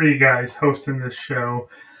 3 guys hosting this show.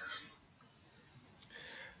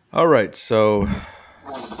 All right. So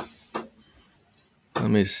let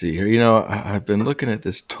me see here. You know, I've been looking at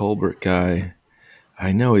this Tolbert guy.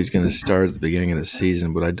 I know he's going to start at the beginning of the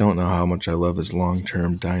season, but I don't know how much I love his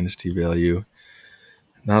long-term dynasty value.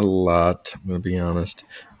 Not a lot, I'm going to be honest.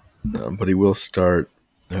 But he will start.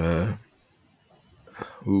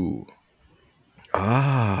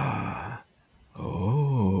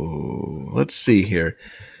 Let's see here.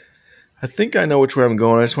 I think I know which way I'm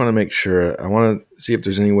going. I just want to make sure. I want to see if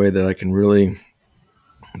there's any way that I can really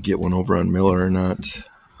get one over on Miller or not.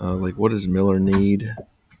 What does Miller need?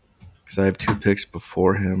 Because I have 2 picks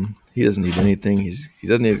before him. He doesn't need anything. He needs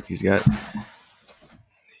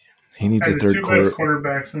a third 2 best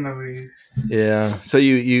quarterbacks in the league. Yeah. So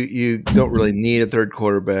you don't really need a third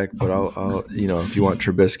quarterback, but I'll if you want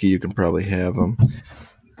Trubisky, you can probably have him.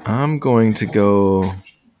 I'm going to go.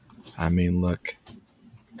 I mean, look.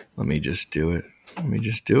 Let me just do it. Let me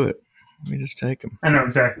just take him. I know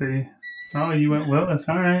exactly. Oh, you went Willis.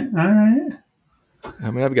 All right.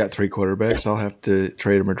 I mean, I've got 3 quarterbacks. I'll have to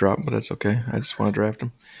trade them or drop them, but that's okay. I just want to draft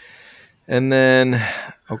them. And then,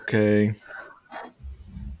 okay.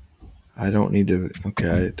 I don't need to.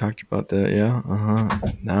 Okay, I talked about that. Yeah.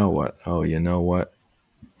 Now what? Oh, you know what?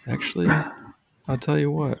 Actually, I'll tell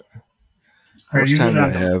you what. How much time do I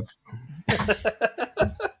have?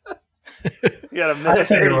 You got a minute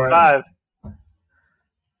 35.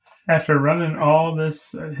 After running all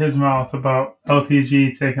this his mouth about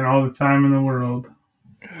LTG taking all the time in the world.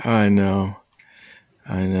 I know.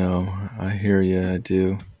 I hear you. I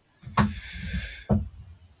do.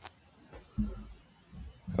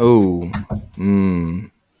 Oh.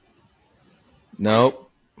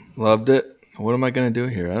 Nope. Loved it. What am I going to do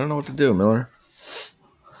here? I don't know what to do, Miller.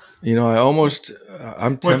 You know,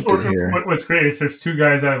 I'm tempted here. What's great is there's 2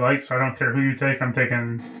 guys I like, so I don't care who you take. I'm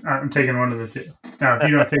taking one of the 2. Now, if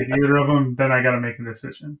you don't take either of them, then I got to make a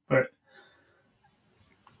decision. But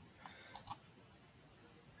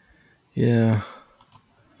yeah.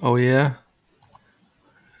 Oh yeah.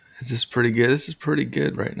 Is this pretty good? This is pretty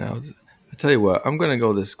good right now. I tell you what, I'm going to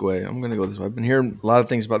go this way. I've been hearing a lot of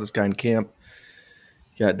things about this guy in camp.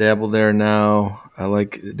 Got Dabble there now. I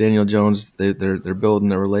like Daniel Jones. They're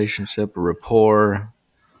building a relationship, a rapport.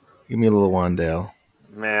 Give me a little Wandale.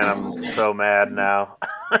 Man, I'm so mad now.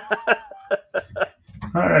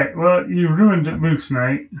 All right. Well, you ruined Luke's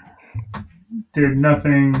night. Did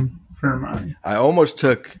nothing for mine. I almost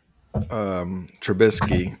took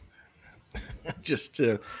Trubisky. Just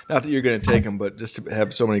to, not that you're going to take him, but just to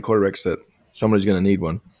have so many quarterbacks that somebody's going to need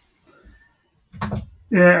one.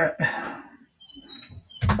 Yeah.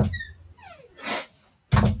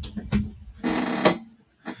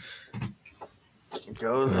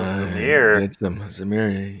 Goes Zamir. It's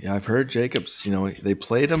Zamir. Yeah, I've heard Jacobs. You know, they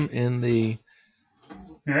played him in the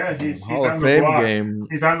he's Hall on of the Fame block. game.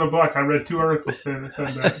 He's on the block. I read 2 articles today that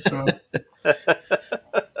said that. So.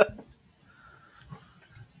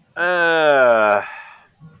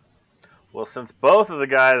 Well, since both of the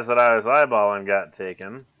guys that I was eyeballing got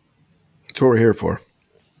taken, that's what we're here for.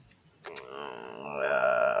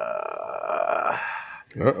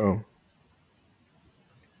 Uh-oh.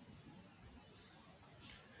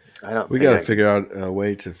 We got to figure out a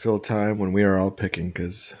way to fill time when we are all picking,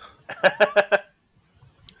 because.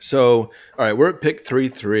 So, all right, we're at pick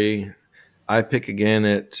 3-3. I pick again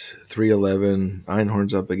at 3-11.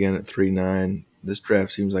 Einhorn's up again at 3-9. This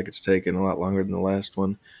draft seems like it's taken a lot longer than the last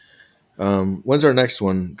one. When's our next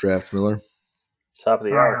one draft, Miller? Top of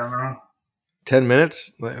the hour. 10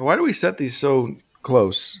 minutes? Why do we set these so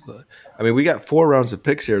close? I mean, we got 4 rounds of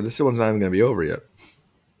picks here. This one's not even going to be over yet.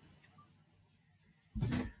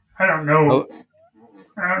 I don't know.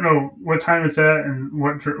 I don't know what time it's at and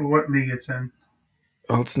what league it's in.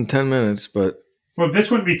 Well, it's in 10 minutes, but... Well,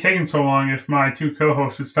 this wouldn't be taking so long if my 2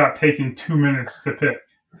 co-hosts would stop taking 2 minutes to pick.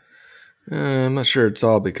 I'm not sure it's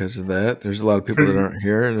all because of that. There's a lot of people that aren't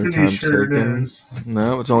here. Their time's sure taken.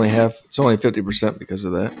 No, it's only 50% because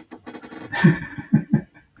of that.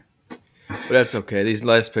 But that's okay. These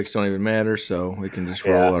last picks don't even matter, so we can just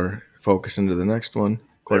roll our focus into the next one.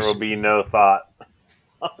 Of course, there will be no thought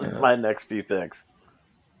on my next few picks.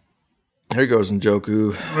 Here goes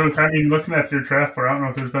Njoku. Luke, I mean, looking at your draft board, I don't know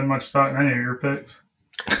if there's been much thought in any of your picks.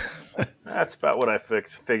 That's about what I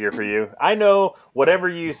figure for you. I know whatever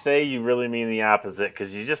you say, you really mean the opposite,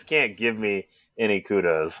 because you just can't give me any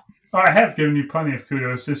kudos. Oh, I have given you plenty of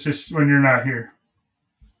kudos. It's just when you're not here.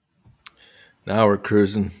 Now we're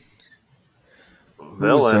cruising. What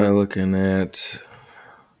was I looking at?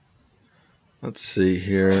 Let's see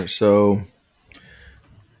here. So,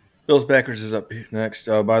 Bills Backers is up next.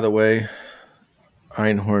 By the way,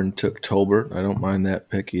 Einhorn took Tolbert. I don't mind that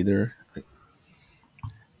pick either.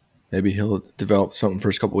 Maybe he'll develop something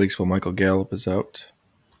first couple weeks while Michael Gallup is out.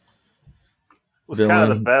 Was kind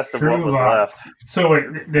of the best of what was left. So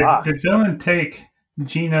wait, did Villain take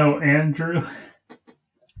Geno and Drew?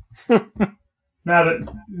 Not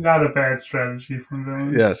a bad strategy from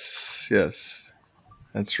Villain. Yes,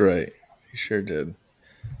 that's right. He sure did.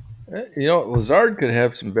 You know, Lazard could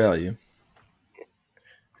have some value,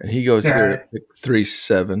 and he goes here at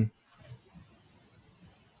 3-7.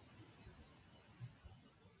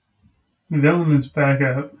 Villain is back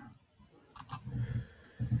up.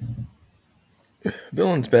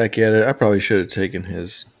 Villain's back at it. I probably should have taken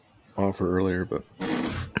his offer earlier, but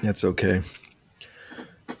that's okay.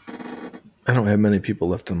 I don't have many people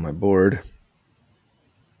left on my board.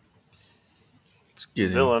 Let's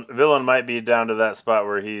get in. Villain might be down to that spot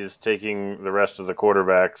where he's taking the rest of the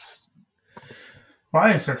quarterbacks.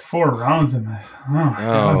 Why is there 4 rounds in this?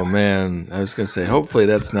 Oh man. I was going to say, hopefully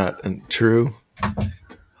that's not true.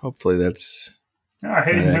 Hopefully that's not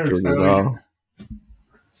accurate at all.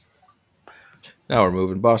 Now we're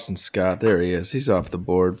moving. Boston Scott. There he is. He's off the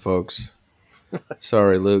board, folks.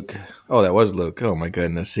 Sorry, Luke. Oh, that was Luke. Oh, my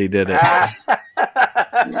goodness. He did it.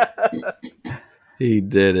 He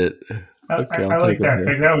did it. Okay, I like that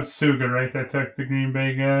pick. That was Suga, right? That took the Green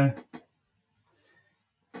Bay guy.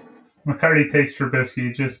 McCarty takes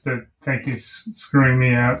Trubisky just to think he's screwing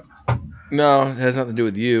me out. No, it has nothing to do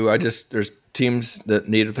with you. There's teams that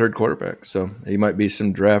need a third quarterback, so he might be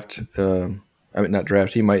some draft. Not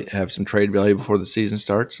draft. He might have some trade value before the season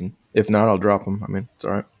starts, and if not, I'll drop him. I mean, it's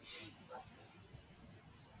all right.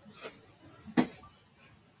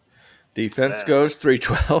 Defense goes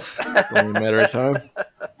 312. It's only a matter of time.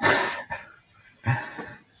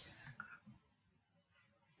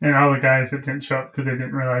 And all the guys that didn't show up because they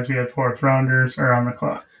didn't realize we had fourth rounders are on the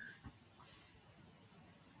clock.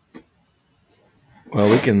 Well,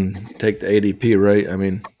 we can take the ADP, right? I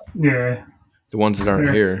mean, yeah, the ones that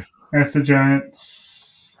aren't here. That's the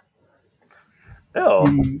Giants. Oh,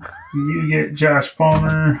 you get Josh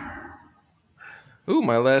Palmer. Ooh,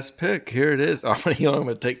 my last pick. Here it is. I'm going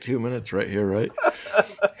to take 2 minutes right here, right?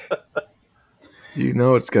 You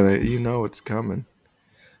know it's coming.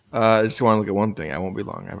 I just want to look at one thing. I won't be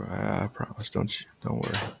long. I promise. Don't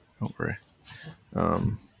worry.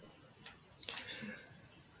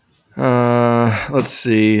 Let's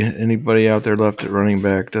see. Anybody out there left at running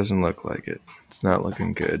back? Doesn't look like it. It's not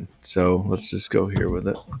looking good. So let's just go here with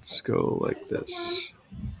it. Let's go like this.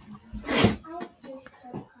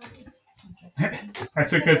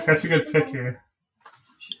 That's a good pick here.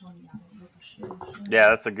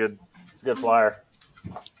 Yeah, it's a good flyer.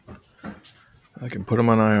 I can put him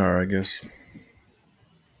on IR, I guess.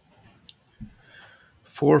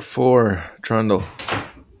 4-4, Trundle.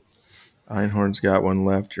 Einhorn's got one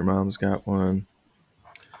left. Your mom's got one.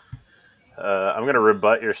 I'm going to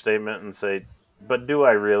rebut your statement and say, but do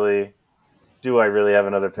I really have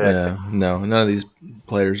another pick? Yeah, no, none of these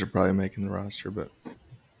players are probably making the roster. But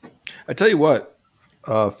I tell you what,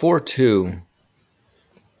 4-2,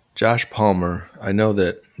 Josh Palmer. I know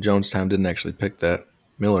that Jonestown didn't actually pick that.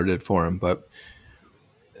 Miller did for him, but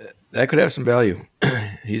that could have some value.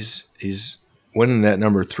 He's winning that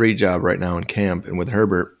number 3 job right now in camp, and with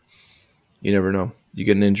Herbert, you never know. You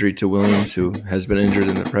get an injury to Williams, who has been injured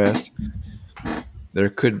in the past. There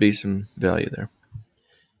could be some value there.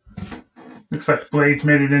 Looks like Blades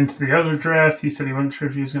made it into the other draft. He said he wasn't sure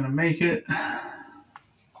if he was going to make it.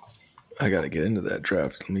 I got to get into that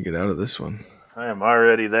draft. Let me get out of this one. I am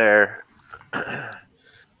already there.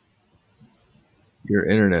 Your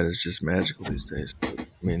internet is just magical these days. I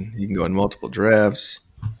mean, you can go in multiple drafts.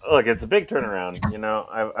 Look, it's a big turnaround. You know,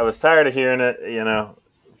 I was tired of hearing it,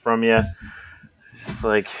 from you. It's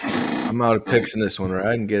like I'm out of picks in this one, right?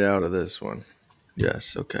 I can get out of this one.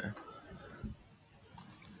 Yes, okay.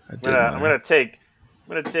 I'm gonna take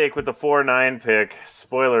with the 4-9 pick.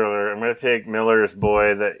 Spoiler alert! I'm gonna take Miller's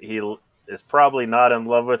boy that he is probably not in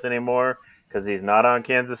love with anymore because he's not on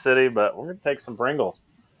Kansas City. But we're gonna take some Pringle.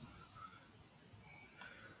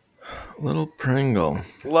 Little Pringle.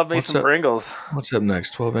 Love me some Pringles. What's up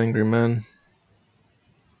next? 12 Angry Men.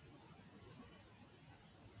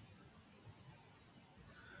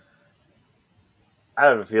 I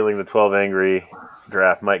have a feeling the 12 Angry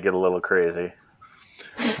draft might get a little crazy.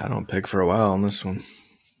 I don't pick for a while on this one.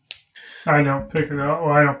 I don't pick it out.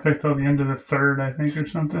 Well, I don't pick till the end of the third, I think, or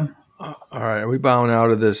something. All right. Are we bowing out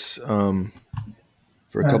of this for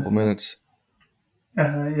a couple minutes? Yeah,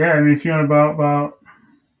 I mean, if you want to bow.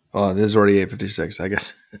 Oh, this is already 8:56. I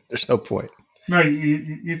guess there's no point. No,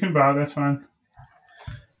 you can bow. That's fine.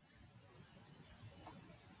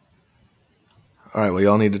 All right. Well,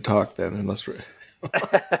 y'all need to talk then, unless we're.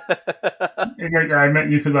 I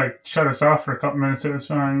meant you could shut us off for a couple minutes. It was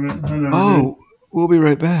fine. But we'll be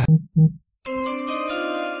right back.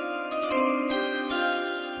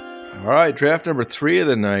 All right, draft number 3 of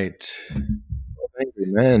the night.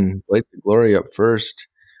 Angry Men. Blades of Glory up first.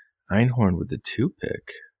 Einhorn with the 2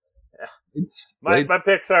 pick. Yeah. My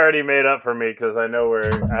pick's already made up for me because I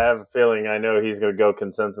have a feeling I know he's going to go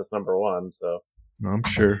consensus number 1. So I'm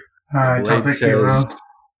sure. Blade says.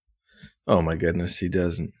 Oh my goodness, he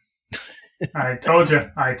doesn't. I told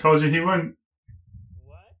you he wouldn't.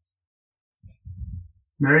 What?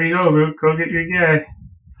 There you go, Luke. Go get your guy.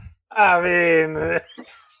 I mean,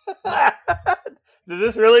 did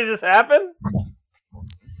this really just happen?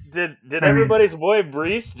 Did everybody's boy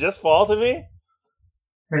Brees just fall to me?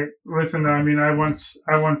 Hey, listen. I mean, I once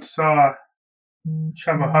saw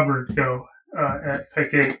Chuba Hubbard go at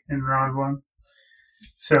pick 8 in round 1.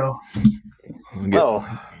 So,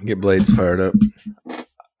 get Blades fired up.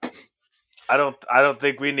 I don't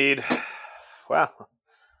think we need. Wow,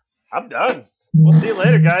 I'm done. We'll see you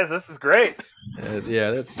later, guys. This is great.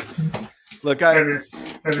 Yeah, that's look. That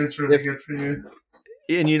is really good for you.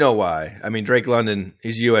 And you know why? I mean, Drake London.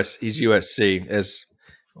 He's USC. As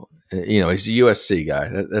you know, he's a USC guy.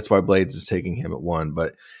 That's why Blades is taking him at 1.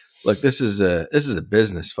 But look, this is a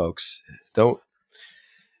business, folks.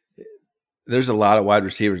 There's a lot of wide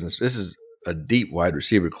receivers. This is a deep wide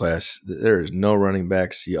receiver class. There is no running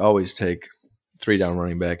backs. You always take 3-down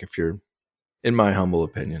running back if you're, in my humble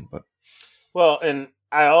opinion. But well, and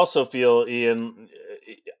I also feel, Ian,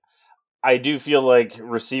 I do feel like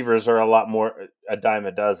receivers are a lot more a dime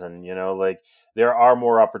a dozen. You know, like there are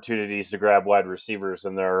more opportunities to grab wide receivers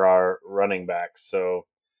than there are running backs. So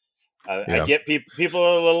I get people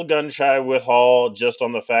are a little gun shy with Hall just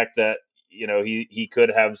on the fact that he could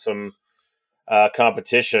have some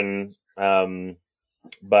competition.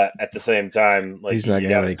 But at the same time, like he's not going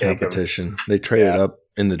to have any competition. They traded up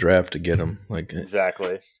in the draft to get him. Like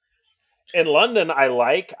exactly. In London,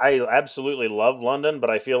 I absolutely love London, but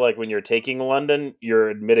I feel like when you're taking London, you're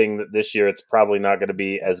admitting that this year it's probably not going to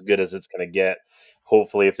be as good as it's going to get.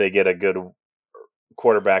 Hopefully, if they get a good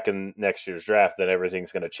quarterback in next year's draft, then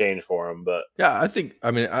everything's going to change for him. But yeah,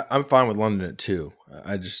 I'm fine with London at 2.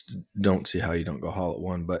 I just don't see how you don't go Hall at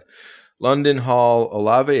 1. But London, Hall,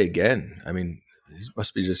 Olave again. I mean, he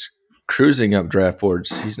must be just cruising up draft boards.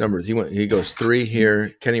 He goes 3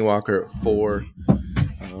 here. Kenny Walker at 4.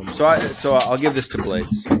 So I'll give this to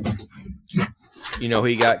Blades.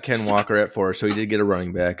 He got Ken Walker at 4, so he did get a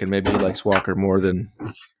running back, and maybe he likes Walker more than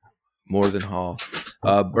Hall.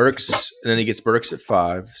 Burks, and then he gets Burks at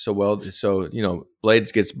 5. So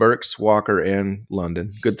Blades gets Burks, Walker, and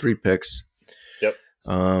London. Good 3 picks. Yep.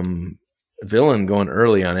 Villain going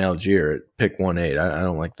early on Algier at pick 1-8. I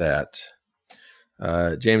don't like that.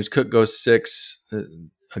 James Cook goes 6.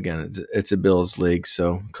 Again, it's a Bills league,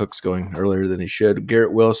 so Cook's going earlier than he should.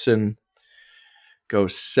 Garrett Wilson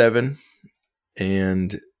goes 7,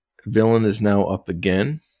 and Villain is now up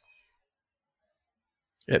again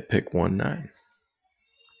at pick 1-9.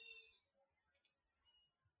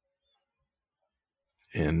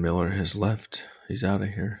 And Miller has left. He's out of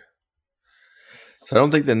here. So I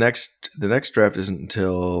don't think the next draft isn't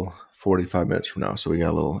until 45 minutes from now, so we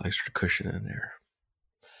got a little extra cushion in there.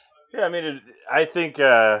 Yeah, I mean, I think,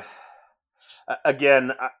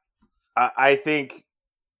 again, I think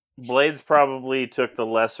Blades probably took the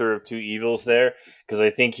lesser of 2 evils there, because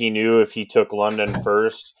I think he knew if he took London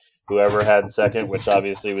first, whoever had second, which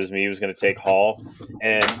obviously was me, was going to take Hall.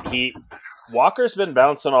 And Walker's been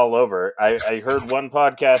bouncing all over. I heard one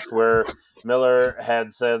podcast where Miller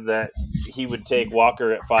had said that he would take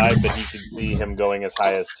Walker at 5, but he could see him going as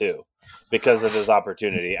high as 2. Because of his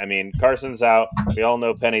opportunity. I mean, Carson's out. We all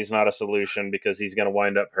know Penny's not a solution because he's going to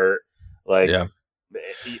wind up hurt.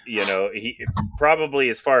 He probably,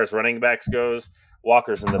 as far as running backs goes,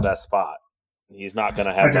 Walker's in the best spot. He's not going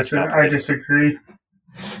to have much competition. I disagree.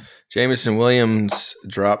 Jameson Williams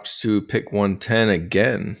drops to pick 110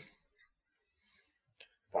 again.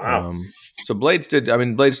 Wow. So Blades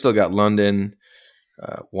still got London,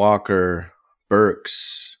 Walker,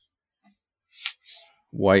 Burks,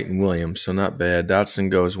 White, and Williams, so not bad. Dotson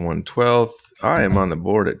goes 112. I am on the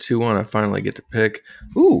board at 2-1. I finally get to pick.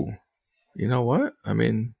 Ooh, you know what? I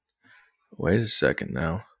mean, wait a second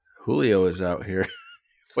now. Julio is out here.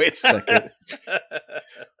 Wait a second.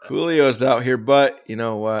 Julio's out here, but you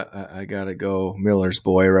know what? I got to go Miller's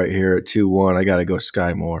boy right here at 2-1. I got to go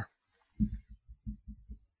Sky Moore.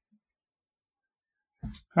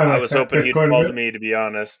 I was hoping you'd call to me, to be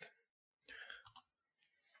honest.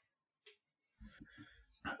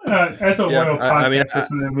 As a loyal podcast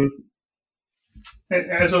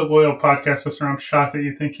listener, I'm shocked that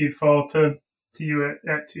you think he'd fall to you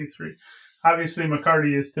at 2-3. Obviously,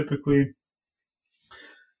 McCarty is typically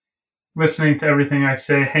listening to everything I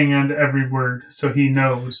say, hang on to every word, so he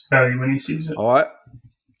knows value when he sees it. I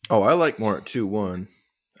like Moore at 2-1.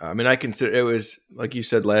 I mean, I consider it was like you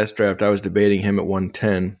said last draft. I was debating him at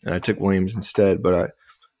 110, and I took Williams instead, but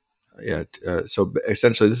so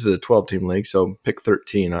essentially, this is a 12-team league, so pick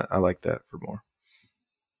 13. I like that for Moore.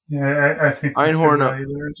 Yeah, I think that's Einhorn up.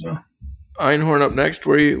 There as well. Einhorn up next.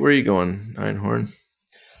 Where are you going, Einhorn? I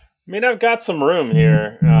mean, I've got some room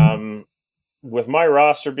here. With my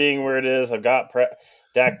roster being where it is, I've got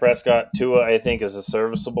Dak Prescott. Tua, I think, is a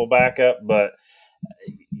serviceable backup, but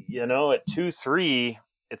at 2-3,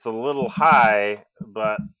 it's a little high.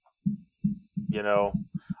 But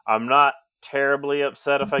I'm not terribly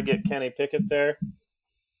upset if I get Kenny Pickett there.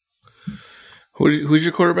 Who's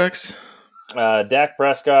your quarterbacks? Dak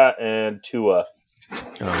Prescott and Tua.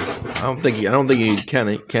 I don't think you need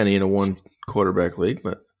Kenny in a 1 quarterback league,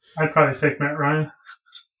 but I'd probably take Matt Ryan.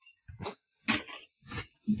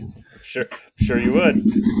 Sure you would.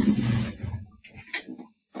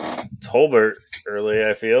 Tolbert early,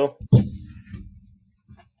 I feel.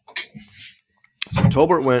 So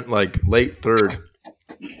Tolbert went like late third,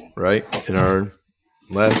 right? In our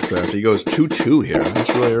last draft. He goes 2-2 here.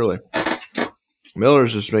 That's really early.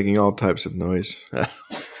 Miller's just making all types of noise.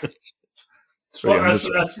 Well,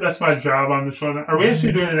 that's my job on the show. Are we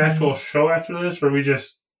actually doing an actual show after this, or are we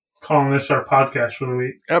just calling this our podcast for the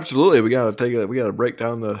week? Absolutely. We gotta take it. We gotta break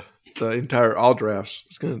down the entire all drafts.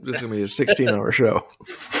 This is gonna be a 16-hour show.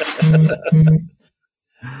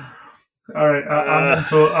 All right,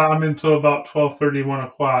 I'm until about 12:30, 1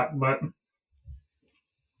 o'clock, but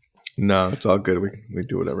no, it's all good. We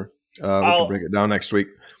do whatever. We can break it down next week.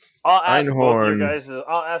 I'll ask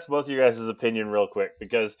both of you guys' opinion real quick,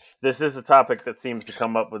 because this is a topic that seems to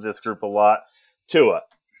come up with this group a lot. Tua.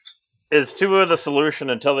 Is Tua the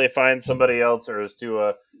solution until they find somebody else, or is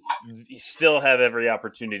Tua still have every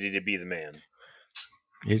opportunity to be the man?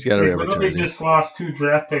 He's got every opportunity. They just lost 2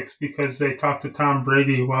 draft picks because they talked to Tom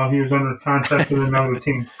Brady while he was under contract with another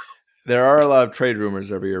team. There are a lot of trade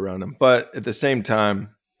rumors every year around him, but at the same time,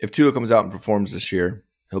 if Tua comes out and performs this year,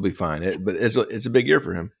 he'll be fine. But it's a big year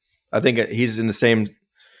for him. I think he's in the same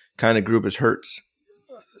kind of group as Hurts.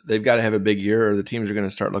 They've got to have a big year, or the teams are going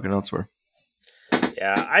to start looking elsewhere.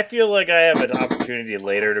 Yeah, I feel like I have an opportunity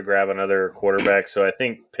later to grab another quarterback, so I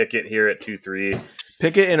think Pickett here at 2-3.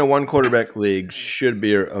 Pickett in a 1-quarterback league should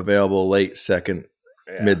be available late second,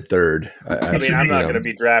 mid third. I mean, I'm not going to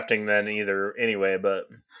be drafting then either anyway, but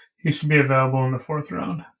he should be available in the 4th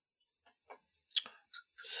round.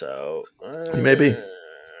 So maybe.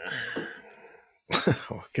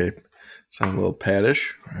 Okay, sound a little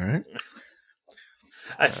paddish. All right.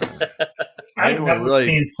 I've never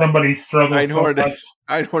seen somebody struggle so much.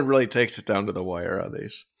 Einhorn really takes it down to the wire on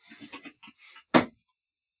these.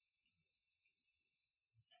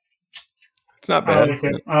 It's not bad.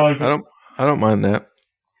 I don't mind that.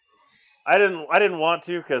 I didn't want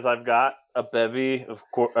to, because I've got a bevy of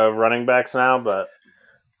running backs now, but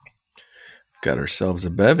got ourselves a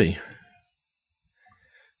bevy.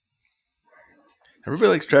 Everybody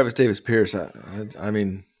likes Travis Davis-Pierce. I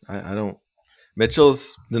mean, I don't.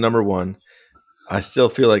 Mitchell's the number 1. I still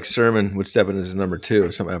feel like Sermon would step in as number 2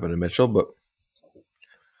 if something happened to Mitchell, but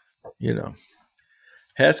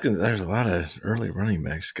Haskins. There's a lot of early running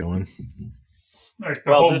backs going. Like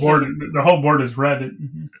the whole board is red.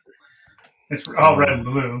 It's all red and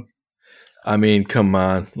blue. I mean, come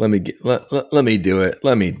on. Let me do it.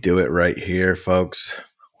 Let me do it right here, folks.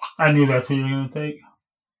 I knew that's who you were going to take.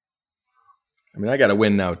 I mean, I got a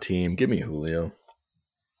win now team. Give me Julio.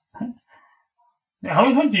 How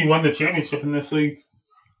many times have you won the championship in this league?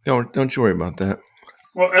 Don't you worry about that.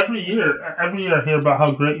 Well, every year I hear about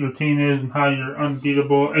how great your team is and how you're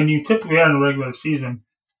unbeatable, and you typically are in the regular season.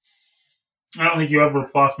 I don't think you ever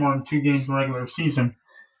lost more than 2 games in the regular season.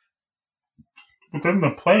 But then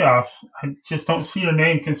the playoffs, I just don't see your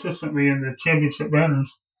name consistently in the championship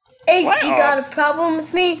banners. Hey, you got a problem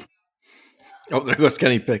with me? Oh, there goes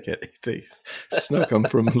Kenny Pickett. He snuck him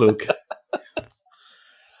from Luke.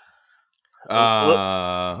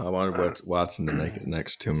 I wanted Watson to make it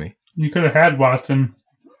next to me. You could have had Watson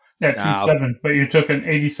at 2-7, but you took an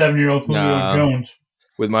 87-year-old Julio Jones.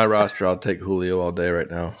 With my roster, I'll take Julio all day right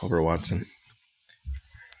now over Watson.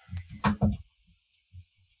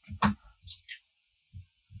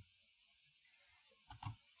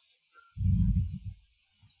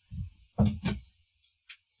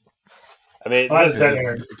 I mean,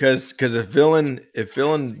 because if Villain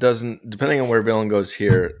doesn't, depending on where Villain goes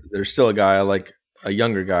here, there's still a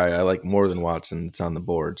younger guy I like more than Watson that's on the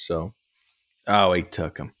board. So, he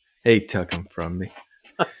took him. He took him from me.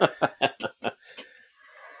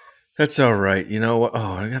 That's all right. You know what?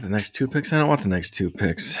 Oh, I got the next 2 picks. I don't want the next 2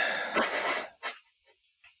 picks.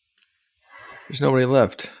 There's nobody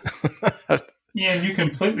left. Yeah, and you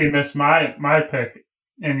completely missed my pick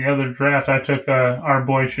in the other draft. I took our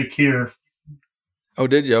boy Shakir. Oh,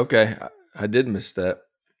 did you? Okay. I did miss that.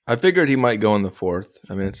 I figured he might go in the 4th.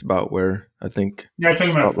 I mean, it's about where I think. Yeah, I took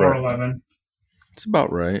him at 4-11. Right. It's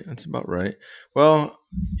about right. It's about right. Well,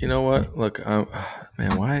 you know what? Look,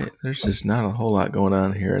 man, why? There's just not a whole lot going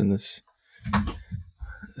on here in this.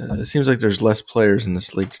 It seems like there's less players in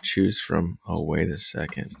this league to choose from. Oh, wait a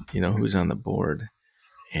second. You know who's on the board?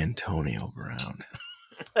 Antonio Brown.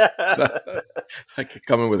 I could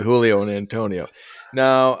come in with Julio and Antonio.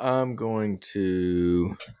 Now I'm going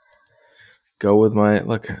to go with my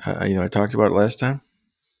look. I talked about it last time.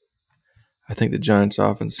 I think the Giants'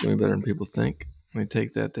 offense is going to be better than people think. Let me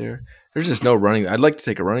take that there. There's just no running. I'd like to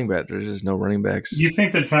take a running back. There's just no running backs. Do you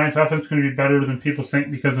think the Giants' offense is going to be better than people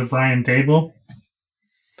think because of Brian Dable?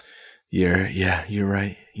 You're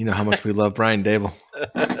right. You know how much we love Brian Dable.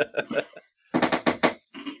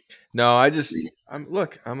 No,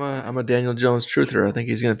 I'm a Daniel Jones truther. I think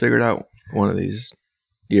he's going to figure it out one of these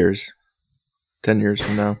years, 10 years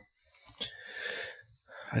from now.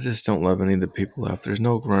 I just don't love any of the people left. There's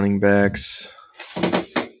no running backs.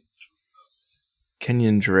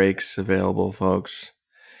 Kenyon Drake's available, folks.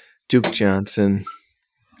 Duke Johnson.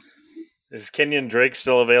 Is Kenyon Drake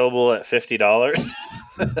still available at $50?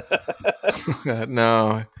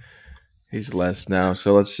 No, he's less now.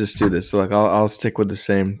 So let's just do this. So like, I'll stick with the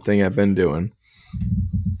same thing I've been doing.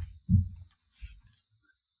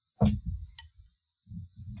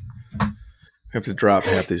 We have to drop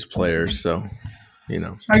half these players, so you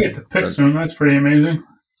know. I get to pick soon. That's pretty amazing.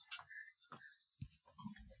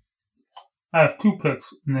 I have 2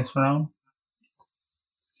 picks in this round.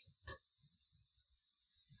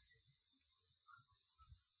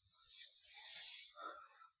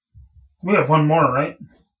 We have one more, right?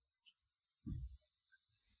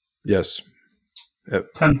 Yes.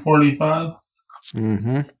 Yep. 10:45.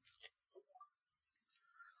 Mm-hmm.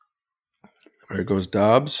 There goes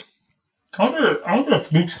Dobbs. I wonder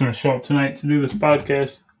if Luke's going to show up tonight to do this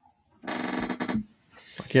podcast.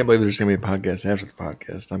 I can't believe there's going to be a podcast after the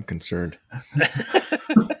podcast. I'm concerned.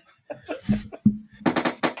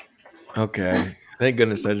 Okay. Thank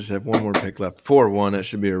goodness I just have one more pick left. 4-1. That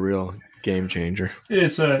should be a real game changer.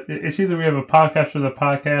 It's either we have a podcast for the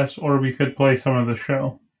podcast or we could play some of the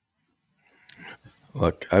show.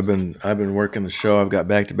 Look, I've been working the show. I've got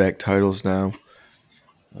back-to-back titles now.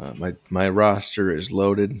 My roster is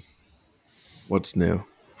loaded. What's new?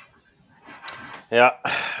 Yeah.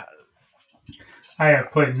 I have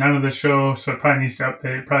played none of the show, so it probably needs to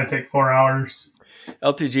update. It'd probably take 4 hours.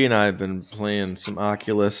 LTG and I have been playing some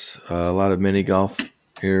Oculus, a lot of mini golf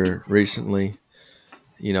here recently.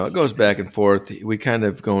 You know, it goes back and forth. We kind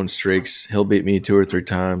of go in streaks. He'll beat me 2 or 3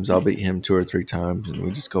 times. I'll beat him 2 or 3 times, and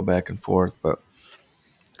we just go back and forth. But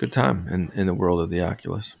good time in the world of the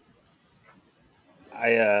Oculus.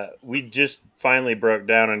 We just finally broke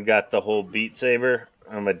down and got the whole Beat Saber.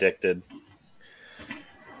 I'm addicted.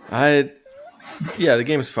 Yeah, the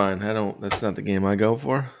game is fine. That's not the game I go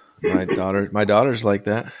for. My daughter's like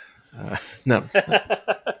that. No.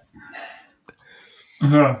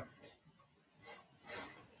 Uh-huh.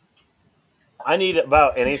 I need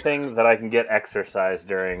about anything that I can get exercise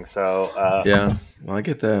during. So yeah, well, I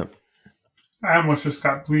get that. I almost just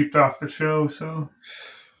got bleeped off the show, so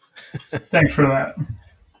thanks for that.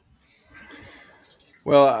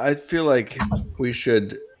 Well, I feel like we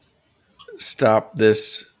should stop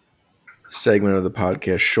this segment of the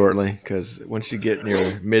podcast shortly because once you get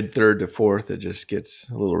near mid-third to fourth, it just gets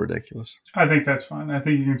a little ridiculous. I think that's fine. I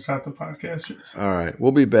think you can stop the podcast. Yes. All right.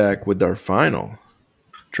 We'll be back with our final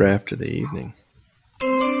draft of the evening.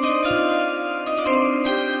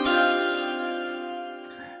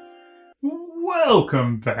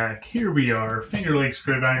 Welcome back. Here we are, Finger Lakes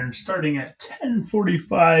Gridiron, starting at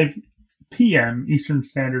 10:45 p.m. Eastern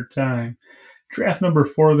Standard Time. Draft number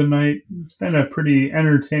 4 of the night. It's been a pretty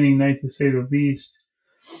entertaining night, to say the least.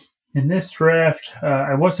 In this draft,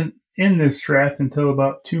 I wasn't in this draft until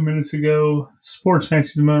about 2 minutes ago. Sports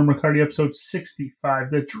Fantasy Miller McCarty, episode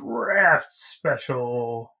 65, the draft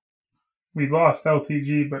special. We lost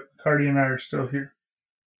LTG, but McCarty and I are still here.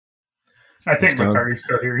 I think McCarty's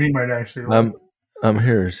still here. He might actually. I'm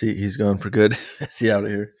here. He's gone for good. Is he out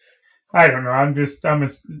of here? I don't know. I'm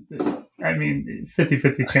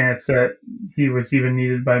 50-50 chance that he was even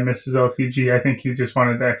needed by Mrs. LTG. I think he just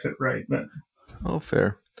wanted to exit right. But oh,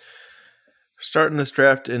 fair. Starting this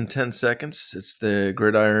draft in 10 seconds. It's the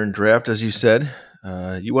Gridiron draft, as you said.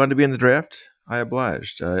 You wanted to be in the draft? I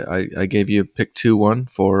obliged. I gave you pick 2-1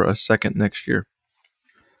 for a second next year.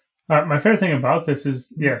 My favorite thing about this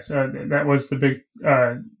is, yes, that was the big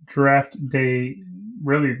draft day,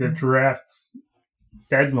 really the draft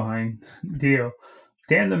deadline deal.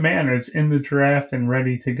 Dan the Man is in the draft and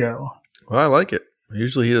ready to go. Well, I like it.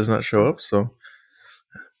 Usually he does not show up, so.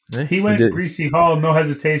 He went Greasy Hall, no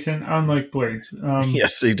hesitation, unlike Blades.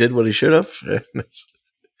 Yes, he did what he should have.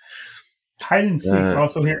 Hide and Seek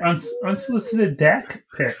also here. Unsolicited DAC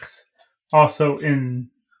picks also in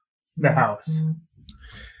the house.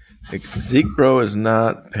 Zeke Bro is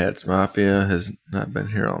not. Pat's Mafia has not been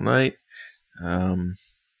here all night.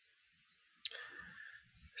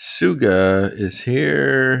 Suga is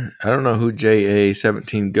here. I don't know who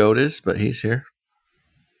JA17 Goat is, but he's here.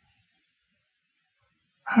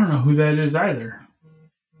 I don't know who that is either.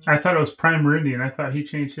 I thought it was Prime Meridian. I thought he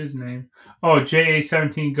changed his name. Oh,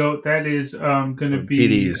 JA17 Goat. That is going to be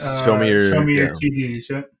TDs. Show me your TDs.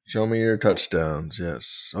 Yep. Show me your touchdowns.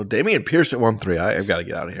 Yes. Oh, Damian Pierce at 1-3. I've got to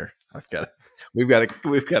get out of here. We've got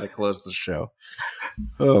to close the show.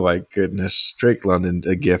 Oh my goodness. Drake London,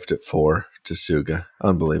 a gift at 4 to Suga.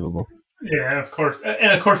 Unbelievable. Yeah, of course.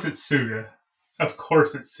 And of course it's Suga. Of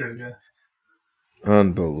course it's Suga.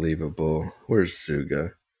 Unbelievable. Where's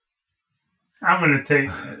Suga? I'm going to take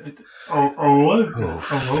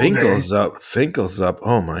Finkel's up.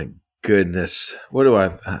 Oh my goodness. What do I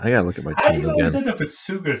got to look at my team again. How do you always end up with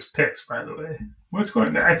Suga's picks, by the way? What's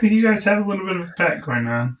going on? I think you guys have a little bit of a bet going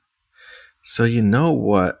on. So you know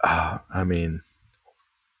what? I mean,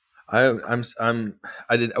 I was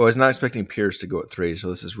not expecting Pierce to go at 3, so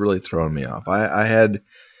this is really throwing me off. I had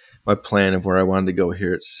my plan of where I wanted to go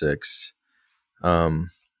here at 6. I'm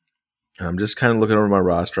just kind of looking over my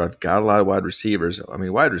roster. I've got a lot of wide receivers. I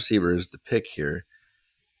mean, wide receiver is the pick here,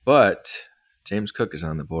 but James Cook is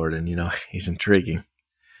on the board, and he's intriguing.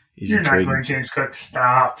 You're not going James Cook.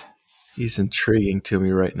 Stop. He's intriguing to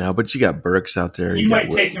me right now, but you got Burks out there. You might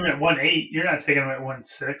take him at 1.8. You're not taking him at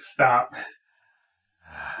 1.6. Stop.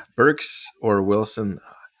 Burks or Wilson.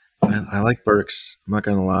 I like Burks. I'm not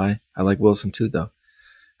going to lie. I like Wilson too, though.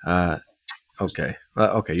 Okay.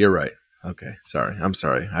 Okay, you're right. Okay, sorry. I'm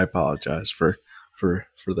sorry. I apologize for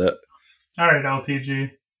that. All right,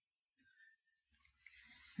 LTG.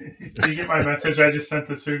 Did you get my message I just sent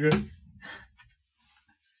to Suga?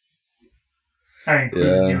 I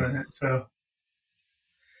included you in it, so.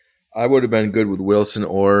 I would have been good with Wilson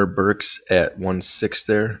or Burks at 1.6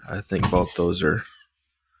 there. I think both those are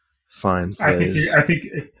fine plays. I think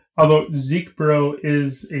although Zeke Burrow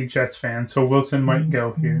is a Jets fan, so Wilson might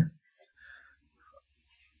go here.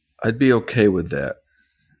 I'd be okay with that.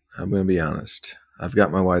 I'm going to be honest. I've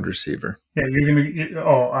got my wide receiver. Yeah, you're going to.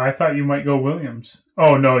 Oh, I thought you might go Williams.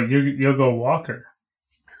 Oh no, you'll go Walker.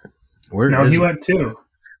 He went 2.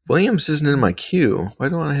 Williams isn't in my queue. Why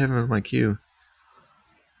don't I have him in my queue?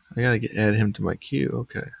 I got to add him to my queue.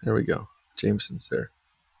 Okay, there we go. Jameson's there.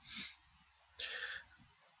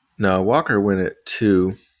 No, Walker went at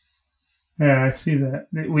 2. Yeah, I see that.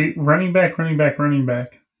 Running back. I'm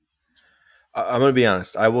going to be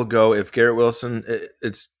honest. I will go if Garrett Wilson.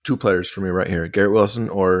 It's 2 players for me right here. Garrett Wilson,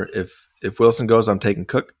 or if Wilson goes, I'm taking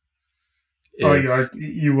Cook.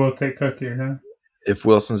 You will take Cook here, huh? If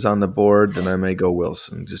Wilson's on the board, then I may go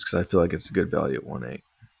Wilson just because I feel like it's a good value at 1.8.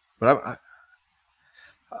 But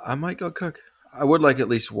I might go Cook. I would like at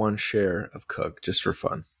least 1 share of Cook just for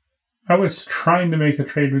fun. I was trying to make a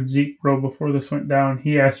trade with Zeke Burrow before this went down.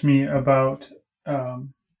 He asked me about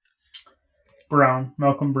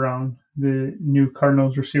Malcolm Brown, the new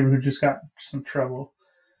Cardinals receiver who just got some trouble.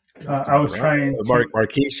 I was trying to...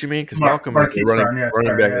 Marquise, you mean? Because Malcolm is the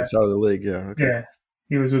running back that's out of the league. Yeah, okay. Yeah,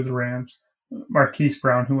 he was with the Rams. Marquise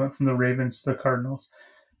Brown, who went from the Ravens to the Cardinals.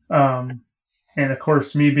 And, of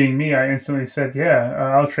course, me being me, I instantly said,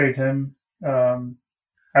 I'll trade him. I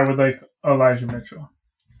would like Elijah Mitchell.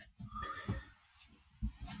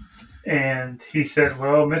 And he said,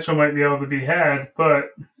 well, Mitchell might be able to be had, but...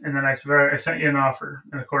 And then I said, all right, I sent you an offer.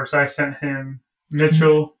 And, of course, I sent him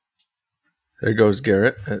Mitchell. There goes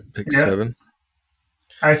Garrett at pick 7.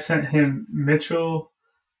 I sent him Mitchell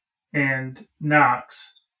and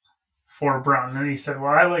Knox for Brown. And he said,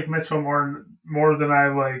 well, I like Mitchell more than I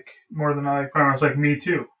like Brown. I was like, me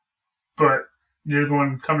too. But you're the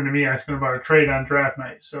one coming to me asking about a trade on draft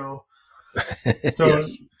night. So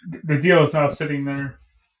yes. The deal is now sitting there.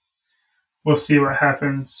 We'll see what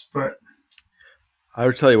happens, but I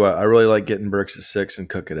would tell you what, I really like getting Burks at 6 and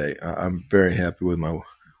Cook at 8. I'm very happy with my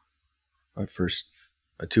 2 first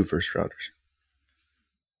rounders.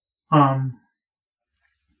 I'm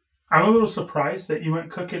a little surprised that you went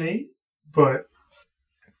Cook at 8, but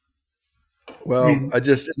in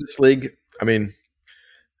this league, I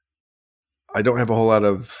don't have a whole lot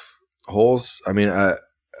of holes. And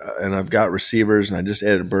I've got receivers, and I just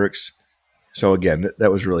added Burks. So, again,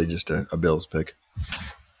 that was really just a Bills pick.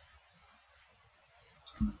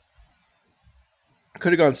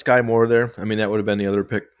 Could have gone Sky Moore there. That would have been the other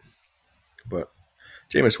pick. But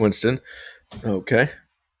Jameis Winston, okay.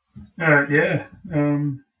 That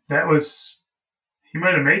was – he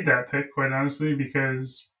might have made that pick, quite honestly,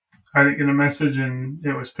 because I didn't get a message and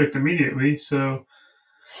it was picked immediately. So,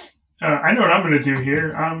 I know what I'm going to do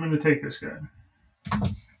here. I'm going to take this guy.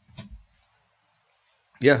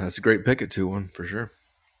 Yeah, that's a great pick at 2-1 for sure.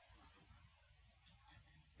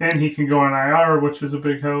 And he can go on IR, which is a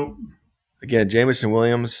big help. Again, Jameson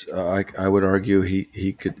Williams, I would argue he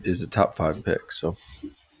is a top 5 pick. So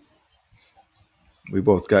we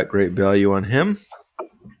both got great value on him.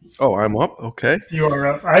 Oh, I'm up. Okay, you are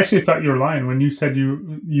up. I actually thought you were lying when you said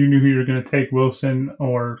you knew who you were going to take, Wilson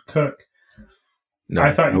or Cook. No,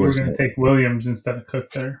 I thought you were going to take Williams instead of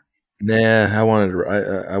Cook there. Nah, I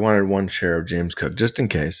wanted one share of James Cook just in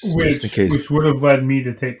case. Which would have led me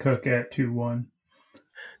to take Cook at 2-1.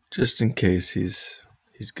 Just in case he's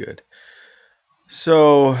good.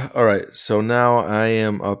 So, all right. So now I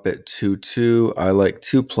am up at 2-2. I like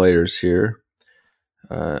 2 players here.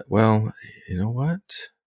 Well, you know what?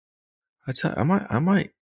 I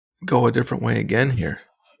might go a different way again here.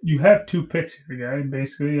 You have 2 picks here, guy.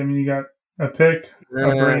 Basically, I mean, you got a pick.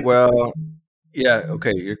 Well, yeah.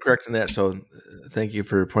 Okay, you're correct in that. So, thank you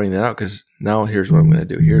for pointing that out. Because now here's what I'm going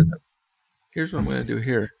to do here. Here's what I'm going to do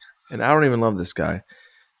here. And I don't even love this guy,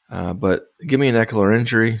 but give me an Eckler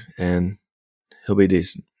injury and he'll be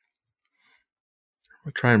decent.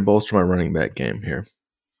 I'll try and bolster my running back game here.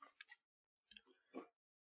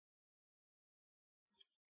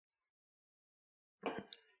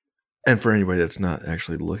 And for anybody that's not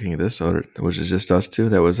actually looking at this, which is just us two,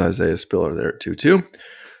 that was Isaiah Spiller there at 2-2.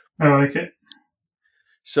 I like it.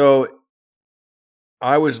 So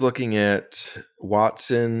I was looking at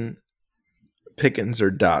Watson, Pickens, or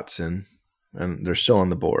Dotson, and they're still on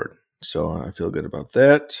the board. So I feel good about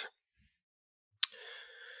that.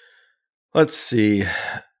 Let's see.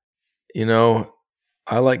 You know,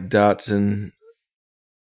 I like Dotson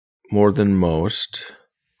more than most.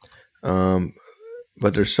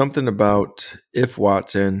 But there's something about if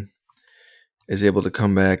Watson is able to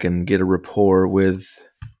come back and get a rapport with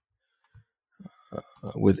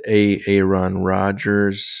Aaron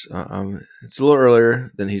Rodgers. It's a little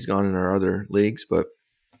earlier than he's gone in our other leagues, but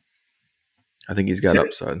I think he's got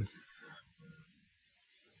upside.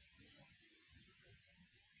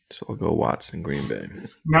 So I'll go Watson, Green Bay.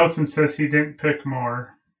 Nelson says he didn't pick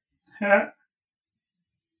more. Well,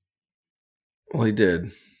 he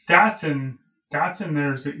did. Dotson,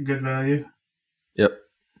 there's a good value. Yep.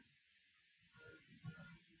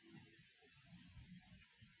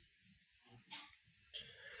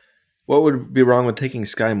 What would be wrong with taking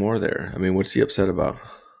Sky Moore there? I mean, what's he upset about?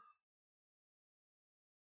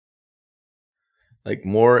 Like,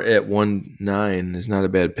 Moore at 1-9 is not a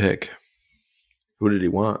bad pick. Who did he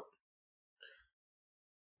want?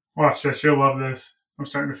 Watch this. You'll love this. I'm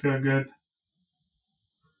starting to feel good.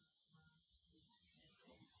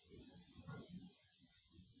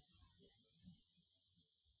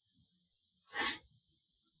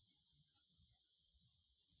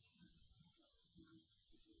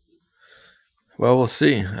 Well, we'll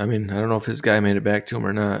see. I mean, I don't know if his guy made it back to him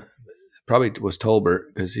or not. Probably was Tolbert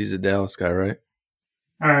because he's a Dallas guy, right?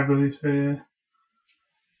 I believe so, yeah.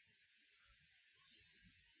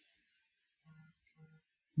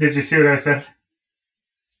 Did you see what I said?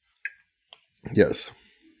 Yes.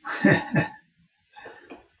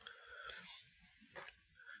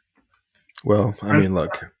 Well, I mean,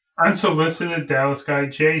 look. Unsolicited Dallas guy,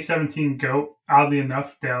 J17 GOAT, oddly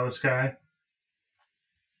enough, Dallas guy.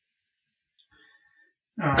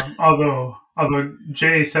 Although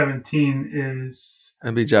J17 is...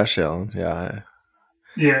 That'd be Josh Allen, yeah.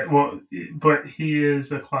 Yeah, well, but he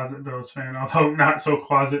is a closet Bills fan, although not so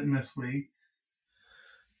closet in this league.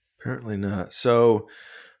 Apparently not. So,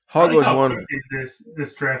 Hog was one.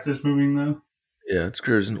 This draft is moving, though. Yeah, it's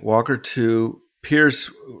cruising. Walker 2.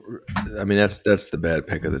 Pierce, I mean, that's the bad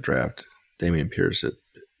pick of the draft. Damian Pierce at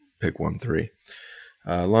pick 1-3.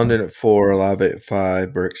 London at 4, Olave at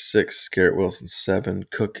 5, Burke 6, Garrett Wilson 7,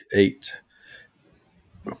 Cook 8,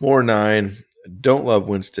 Moore 9. Don't love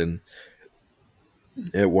Winston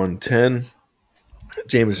at 110.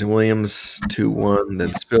 Jameson Williams 2-1,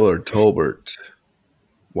 then Spiller, Tolbert,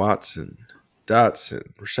 Watson,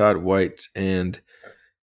 Dotson, Rashad White, and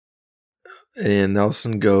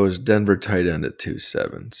Nelson goes Denver tight end at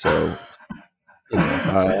 2-7. So, you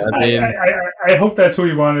know, I mean, I hope that's what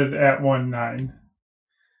he wanted at 1-9.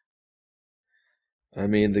 I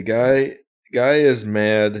mean, the guy is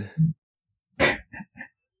mad.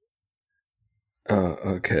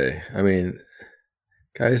 Okay. I mean,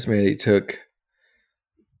 guy's mad he took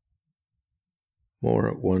Moore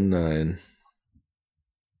at 1-9.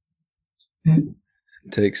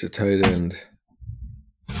 Takes a tight end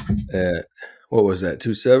at, what was that,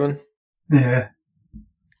 2-7? Yeah.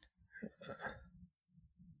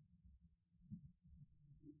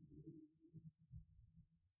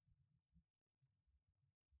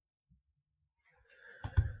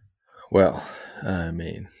 Well, I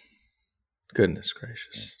mean, goodness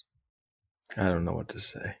gracious. I don't know what to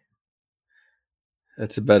say.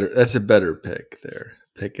 That's a better pick there.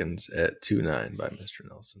 Pickens at 2-9 by Mr.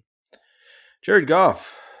 Nelson. Jared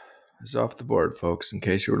Goff is off the board, folks, in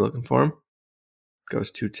case you were looking for him.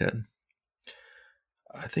 Goes 2-10.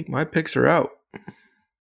 I think my picks are out.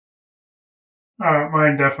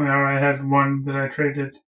 Mine definitely are. I had one that I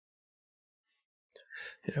traded.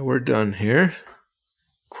 Yeah, we're done here.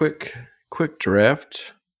 Quick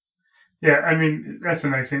draft. Yeah, I mean, that's the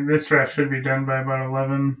nice thing. This draft should be done by about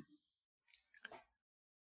 11.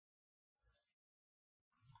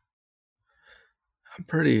 I'm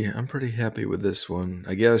pretty happy with this one.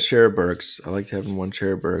 I guess Sherrod Burks. I liked having one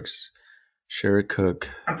Sherrod Burks. Jared Cook.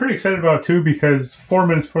 I'm pretty excited about it too because 4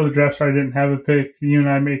 minutes before the draft started, I didn't have a pick. You and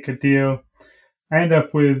I make a deal. I end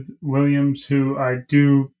up with Williams, who I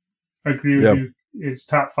do agree with you is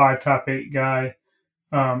top 5, top 8 guy.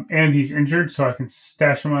 And he's injured, so I can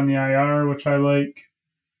stash him on the IR, which I like.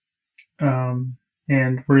 And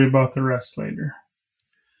worry about the rest later.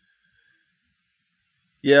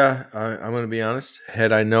 Yeah, I'm going to be honest.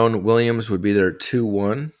 Had I known Williams would be there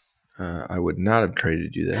 2-1, I would not have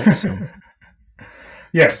traded you that. So.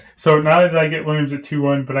 Yes. So not only did I get Williams at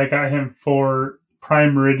 2-1, but I got him for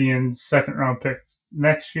Prime Meridian's second-round pick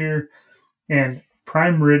next year. And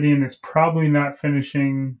Prime Meridian is probably not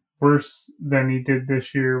finishing worse than he did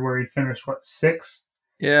this year, where he finished, 6th?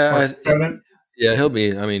 Yeah. 7th? Yeah, he'll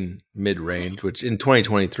be, mid-range, which in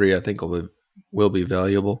 2023 I think will be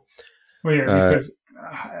valuable. Well, yeah, because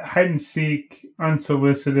hide and seek,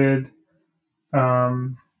 unsolicited,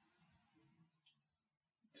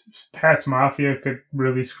 Pat's Mafia could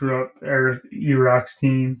really screw up Eric Erock's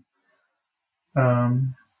team.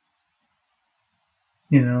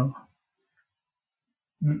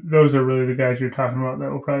 Those are really the guys you're talking about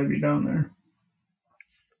that will probably be down there.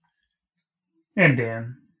 And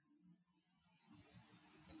Dan.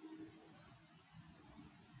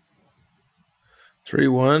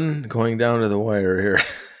 $3-1 going down to the wire here.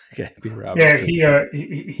 Okay, B. Robinson. Yeah,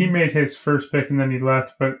 he made his first pick and then he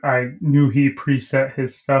left, but I knew he preset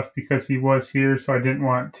his stuff because he was here, so I didn't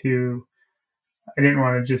want to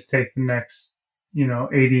just take the next,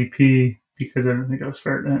 ADP because I didn't think it was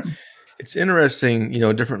fair to him. It's interesting,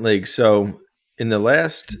 different leagues. So in the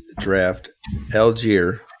last draft,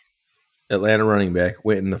 Algier, Atlanta running back,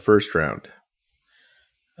 went in the first round,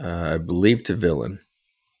 I believe, to Villain.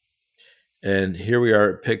 And here we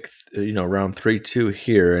are at pick, round 3-2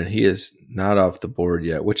 here, and he is not off the board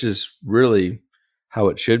yet, which is really how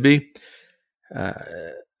it should be.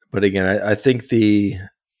 But again, I think the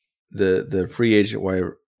free agent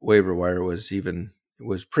waiver wire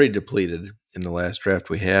was pretty depleted in the last draft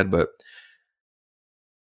we had. But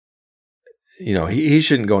he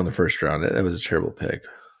shouldn't go in the first round. That was a terrible pick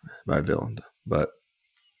by Villain, but.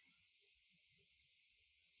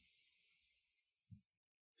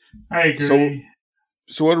 I agree.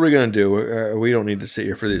 So what are we going to do? We don't need to sit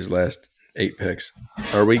here for these last 8 picks.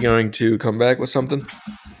 Are we going to come back with something?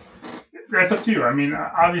 That's up to you. I mean,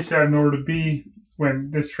 obviously I have nowhere to be when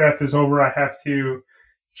this draft is over. I have to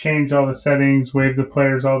change all the settings, waive the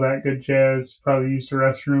players, all that good jazz, probably use the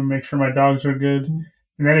restroom, make sure my dogs are good. And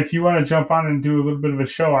then if you want to jump on and do a little bit of a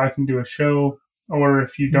show, I can do a show. Or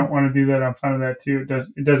if you don't want to do that, I'm fine with that too.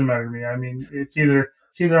 It doesn't matter to me. I mean, it's either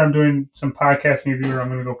I'm doing some podcasting with you or I'm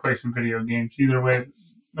going to go play some video games. Either way,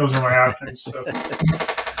 those are my options. So.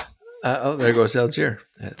 There goes Algier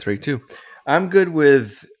at 3-2. I'm good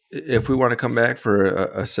with if we want to come back for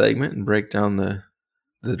a segment and break down the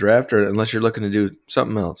draft, or unless you're looking to do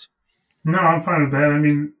something else. No, I'm fine with that. I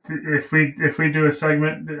mean, if we do a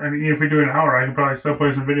segment, if we do an hour, I can probably still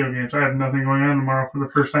play some video games. I have nothing going on tomorrow for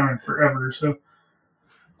the first time in forever. So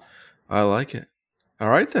I like it. All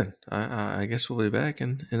right, then. I guess we'll be back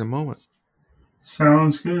in a moment.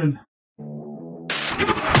 Sounds good.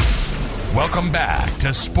 Welcome back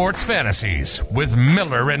to Sports Fantasies with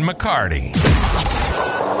Miller and McCarty.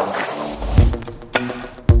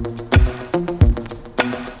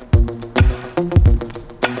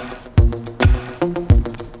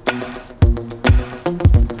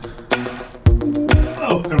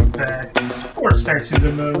 Welcome back. Sports Fantasies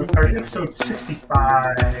with Miller and McCarty, episode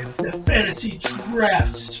 65, the Fantasy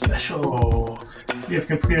Draft Special. We have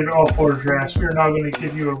completed all 4 drafts. We are now going to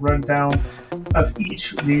give you a rundown of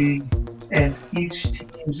each league and each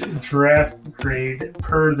team's draft grade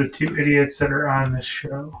per the 2 idiots that are on the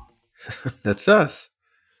show. That's us.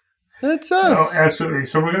 That's us. Oh, absolutely.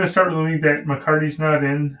 So we're going to start with the league that McCarty's not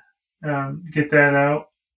in. Get that out.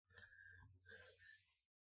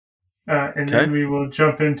 And then we will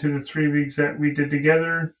jump into the 3 leagues that we did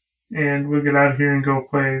together, and we'll get out of here and go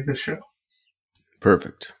play the show.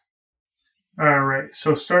 Perfect. All right.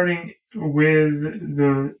 So starting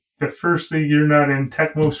with the first league you're not in,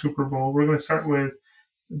 Tecmo Super Bowl, we're going to start with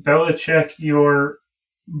Belichick your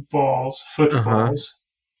balls, footballs.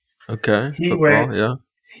 Okay. He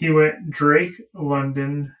went Drake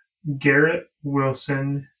London, Garrett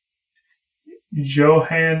Wilson,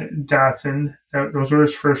 Johan Dotson. Those were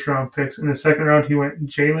his first round picks. In the second round, he went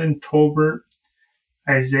Jalen Tolbert,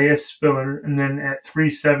 Isaiah Spiller, and then at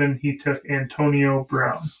 3-7 he took Antonio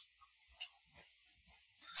Brown.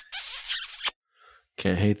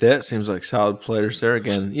 Can't hate that. Seems like solid players there.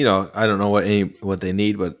 Again, I don't know what they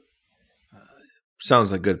need, but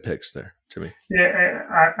sounds like good picks there to me.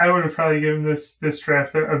 Yeah, I would have probably given this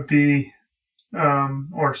draft a B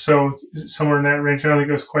or so, somewhere in that range. I don't think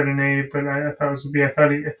it was quite an A, but I thought it was a B. I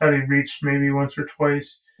thought he reached maybe once or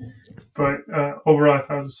twice, but overall I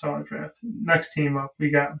thought it was a solid draft. Next team up, we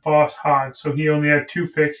got Boss Hog. So he only had 2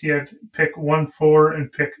 picks. He had pick 1-4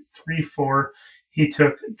 and pick 3-4. He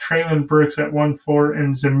took Traylon Burks at 1-4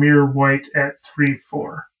 and Zamir White at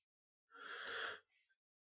 3-4.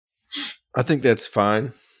 I think that's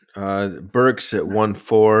fine. Burks at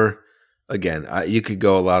 1-4. Again, you could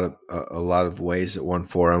go a lot of ways at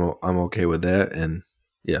 1-4. I'm okay with that. And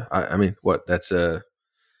yeah, I mean,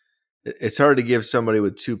 it's hard to give somebody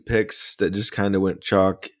with 2 picks that just kind of went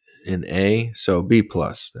chalk in A. So B+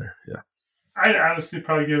 there. Yeah. I'd honestly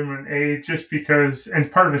probably give him an A just because,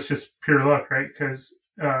 and part of it's just pure luck, right? Because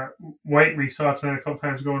White, we saw tonight a couple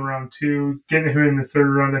times going round 2. Getting him in the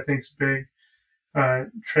 3rd round, I think, is big.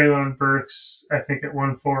 Traylon Burks, I think at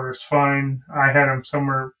 1-4 is fine. I had him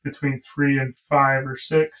somewhere between 3 and 5 or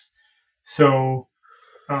 6. So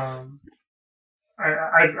I'd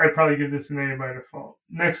probably give this an A by default.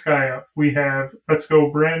 Next guy up, we have Let's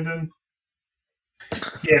Go Brandon.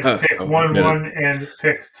 He had pick 1-1 and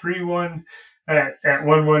pick 3-1. At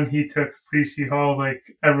 1-1, he took Precy Hall, like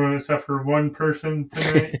everyone except for one person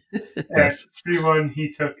tonight. At 3-1, he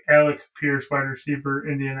took Alec Pierce, wide receiver,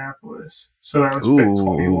 Indianapolis. So that was pick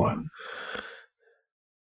 21.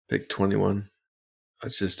 Pick 21.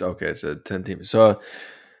 It's just, okay, it's a 10 team. So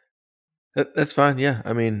that's fine, yeah.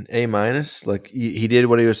 I mean, A-. Like, he did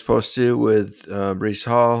what he was supposed to with Breece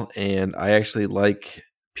Hall, and I actually like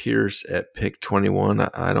Pierce at pick 21.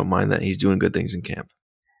 I don't mind that. He's doing good things in camp.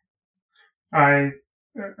 I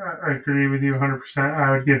agree with you 100%.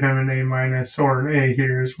 I would give him an A- or an A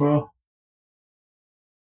here as well.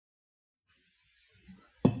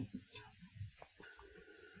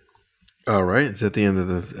 All right. Is that the end of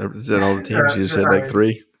is that all the teams? You just had like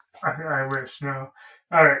 3? I wish, no.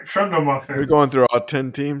 All right, Trundle Muffin. We're going through all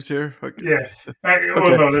 10 teams here? Okay. Yeah.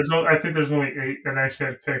 No, I think there's only 8 that actually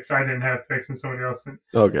had picks. I didn't have picks and somebody else did.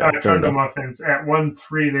 Okay. Trundle Muffins. At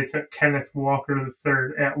 1-3, they took Kenneth Walker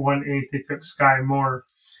III. At 1-8, they took Sky Moore.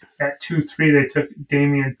 At 2-3, they took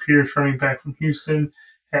Damian Pierce, running back from Houston.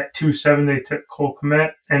 At 2-7, they took Cole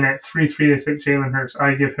Kmet. And at 3-3, they took Jalen Hurts.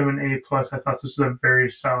 I give him an A+. I thought this was a very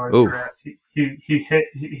solid draft. He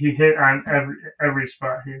hit on every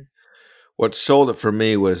spot here. What sold it for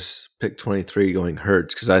me was pick 23 going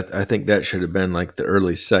Hurts, because I think that should have been like the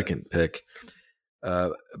early second pick.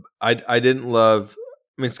 I didn't love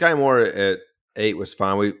 – I mean, Sky Moore at 8 was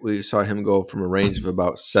fine. We saw him go from a range of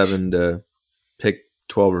about 7 to pick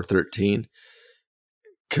 12 or 13.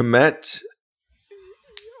 Kmet,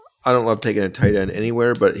 I don't love taking a tight end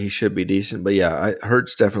anywhere, but he should be decent. But yeah,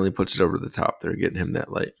 Hurts definitely puts it over the top there, getting him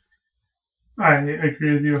that late. I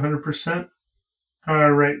agree with you 100%.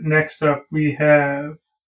 All right, next up we have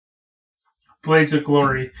Blades of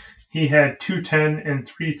Glory. He had 2-10 and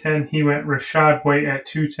 3-10. He went Rashad White at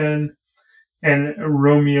 2-10 and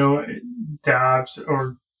Romeo Doubs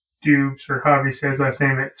or Dubes or however you say his last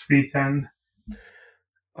name at 3-10.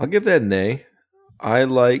 I'll give that an A. I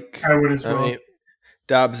would as well. I mean,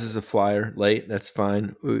 Dobbs is a flyer late. That's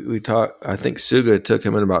fine. We talked. I think Suga took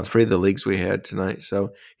him in about 3 of the leagues we had tonight.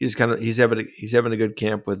 So he's having a good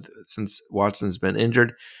camp since Watson's been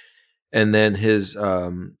injured. And then his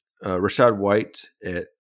Rashad White at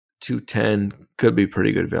 210 could be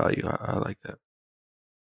pretty good value. I like that.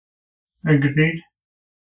 Agreed.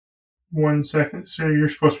 1 second, sir. You're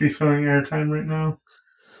supposed to be filling airtime right now.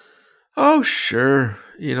 Oh, sure.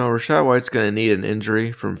 Rashad White's going to need an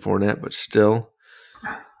injury from Fournette, but still.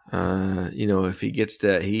 If he gets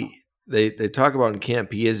that, they talk about in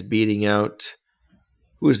camp, he is beating out,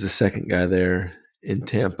 who was the second guy there in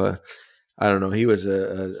Tampa? I don't know. He was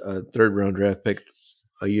a 3rd round draft pick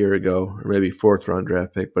a year ago, or maybe 4th round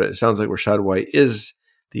draft pick, but it sounds like Rashad White is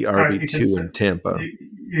the RB2 in Tampa.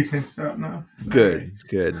 You can stop now. Good.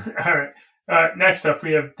 All right. Next up,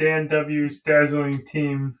 we have Dan W's dazzling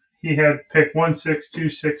team. He had pick 1-6,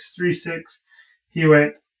 2-6, 3-6. He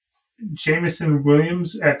went Jameson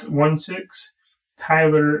Williams at 1-6,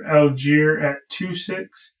 Tyler Algier at 2-6,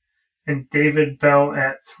 and David Bell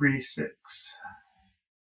at 3-6.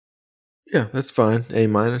 Yeah, that's fine. A-.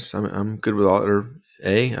 I'm good with all, or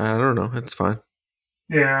A. I don't know. It's fine.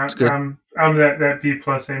 Yeah, I'm that B+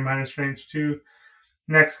 A- range too.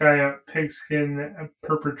 Next guy up, Pigskin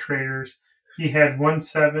Perpetrators. He had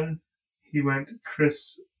 1-7. he went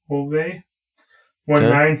Chris Olave.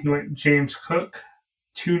 1-9, he went James Cook.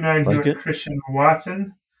 2-9, he went Christian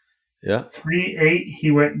Watson. Yeah. 3-8,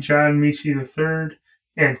 he went John Mechie III.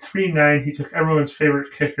 And 3-9, he took everyone's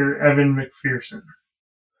favorite kicker, Evan McPherson.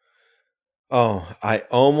 Oh, I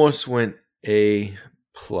almost went A+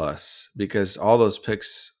 because all those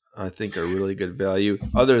picks I think are really good value.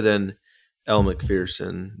 Other than Elle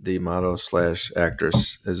McPherson, the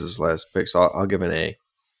model/actress, is his last pick, so I'll give an A.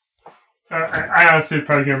 I honestly would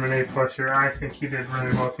probably give him an A+ here. I think he did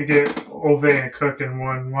really well to get Olave and Cook in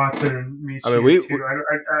one, Watson and Mechie in two.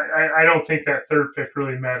 I don't think that third pick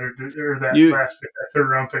really mattered, or that last pick, that third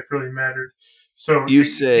round pick really mattered. So you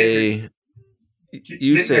say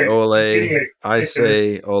Ole, I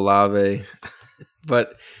say Olave,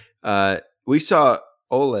 but we saw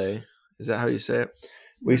Ole. Is that how you say it?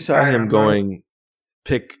 We saw him going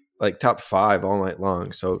pick like top 5 all night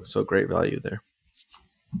long. So great value there.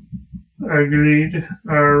 Agreed.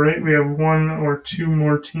 All right, we have one or two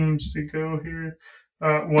more teams to go here.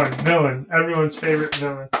 One, Villain, everyone's favorite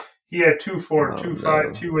villain. He had 2-4,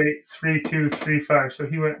 2-5, 2-8, 3-2, 3-5. So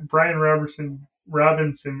he went Brian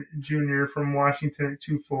Robinson Jr. from Washington at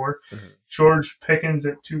 2-4, George Pickens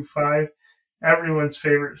at 2-5, everyone's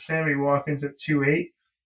favorite Sammy Watkins at 2-8,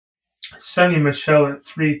 Sonny Michel at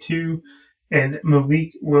 3-2, and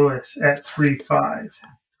Malik Willis at 3-5.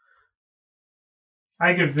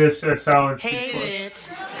 I give this a solid C+.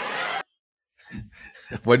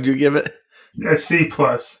 What did you give it? A C+.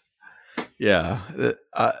 Yeah.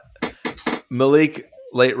 Malik,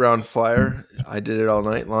 late round flyer. I did it all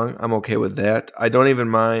night long. I'm okay with that. I don't even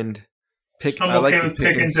mind I'm okay with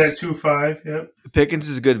Pickens at 2-5. Yep. Pickens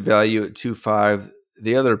is good value at 2-5.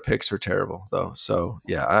 The other picks were terrible, though. So,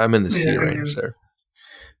 yeah, I'm in the C range there.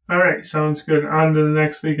 All right, sounds good. On to the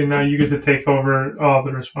next league, and now you get to take over all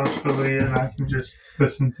the responsibility, and I can just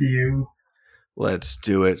listen to you. Let's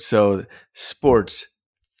do it. So, Sports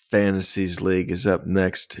Fantasies League is up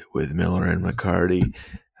next with Miller and McCarty.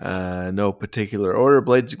 No particular order.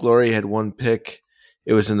 Blades of Glory had one pick.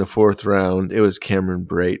 It was in the 4th round. It was Cameron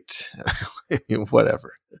Brate.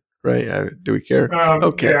 Whatever, right? Do we care?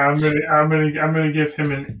 Okay. Yeah, I'm gonna give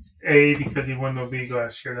him an A because he won the league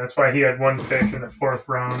last year. That's why he had one pick in the 4th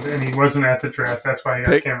round, and he wasn't at the draft. That's why he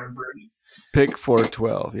got Cameron Brate. Pick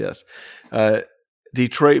 412, yes.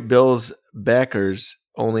 Detroit Bills backers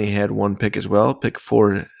only had one pick as well. Pick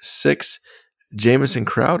 4-6, Jamison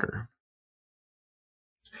Crowder.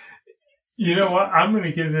 You know what? I'm going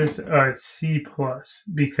to give this a C+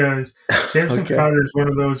 because Jamison Crowder is one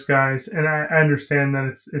of those guys, and I understand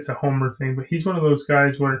that it's a homer thing, but he's one of those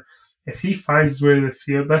guys where if he finds his way to the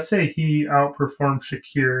field, let's say he outperforms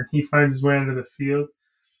Shakir and he finds his way into the field,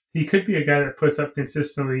 he could be a guy that puts up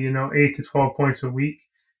consistently, 8 to 12 points a week.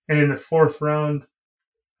 And in the 4th round,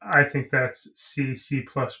 I think that's C+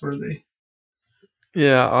 worthy.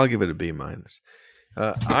 Yeah, I'll give it a B-.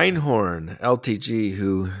 Einhorn, LTG,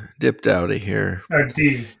 who dipped out of here.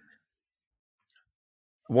 D.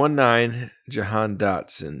 1-9, Jahan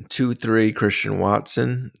Dotson. 2-3, Christian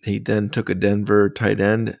Watson. He then took a Denver tight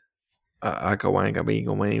end,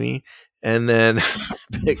 Akawanga, and then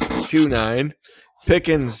pick 2-9,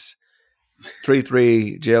 Pickens.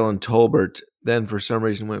 3-3, Jalen Tolbert. Then for some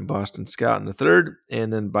reason went Boston Scott in the 3rd,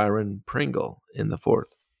 and then Byron Pringle in the 4th.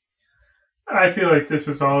 I feel like this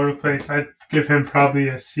was all over the place. I'd give him probably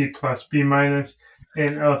a C+, B-.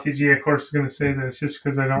 And LTG, of course, is going to say this just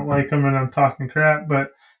because I don't like him and I'm talking crap.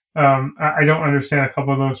 But I don't understand a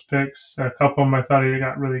couple of those picks. A couple of them I thought he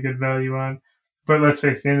got really good value on. But let's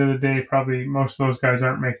face it, at the end of the day, probably most of those guys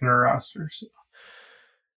aren't making our roster.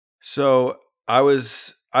 So I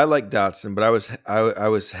like Dotson, but I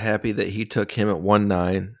was happy that he took him at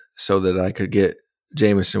 1-9 so that I could get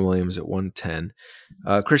Jameson Williams at 1-10.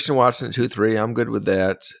 Christian Watson at 2-3. I'm good with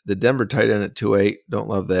that. The Denver tight end at 2-8. Don't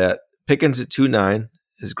love that. Pickens at 2-9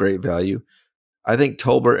 is great value. I think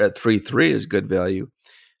Tolbert at 3-3 is good value.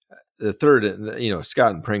 The 3rd,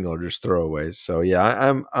 Scott and Pringle are just throwaways. So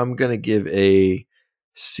yeah, I'm gonna give a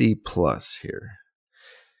C+ here.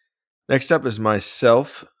 Next up is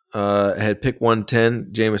myself. I had pick 110,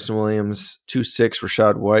 Jameson Williams, 2-6,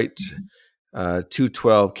 Rachaad White,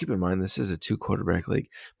 2-12. Keep in mind, this is a 2-quarterback league.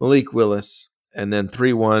 Malik Willis, and then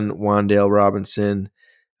 3-1, Wan'Dale Robinson.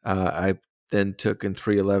 I then took in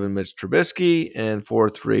 3-11, Mitch Trubisky, and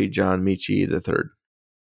 4-3, John Mechie III.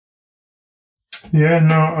 Yeah,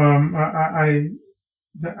 no,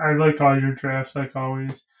 I like all your drafts, like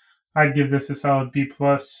always. I'd give this a solid B+.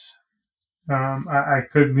 I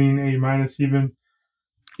could lean A- even.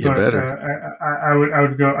 You better.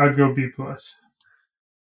 I'd go B+.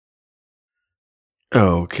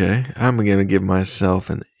 Okay, I'm gonna give myself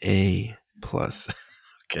an A. plus.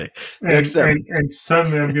 Okay. And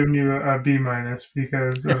suddenly I'm giving you a B-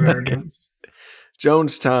 because of arrogance.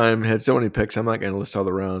 Jones time had so many picks. I'm not going to list all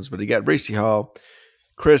the rounds, but he got Bracey Hall,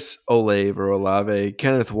 Chris Olave,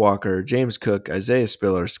 Kenneth Walker, James Cook, Isaiah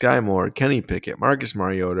Spiller, Sky Moore, Kenny Pickett, Marcus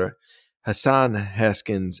Mariota, Hassan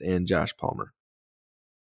Haskins, and Josh Palmer.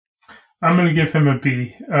 I'm going to give him a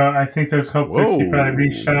B. I think there's a couple picks he probably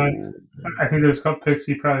reached on. I think there's a couple picks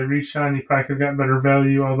he probably reached on. He probably could have gotten better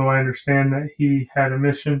value, although I understand that he had a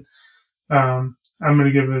mission. I'm going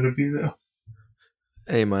to give it a B, though.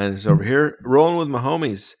 A- over here. Rolling with my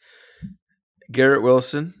homies. Garrett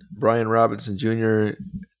Wilson, Brian Robinson Jr.,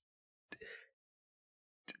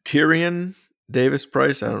 Tyrion Davis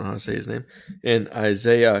Price, I don't know how to say his name, and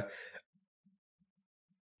Isaiah.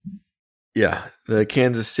 Yeah, the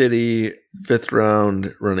Kansas City 5th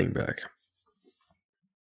round running back.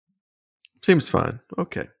 Seems fine.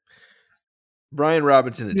 Okay. Brian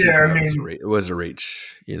Robinson at 2 was a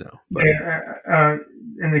reach, But. Yeah,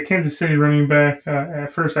 and the Kansas City running back,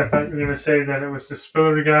 at first I thought you were going to say that it was the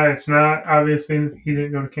Spiller guy. It's not. Obviously, he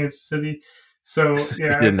didn't go to Kansas City. So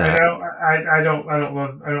yeah, I don't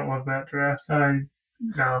love that draft.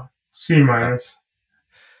 C-.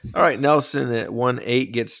 All right, Nelson at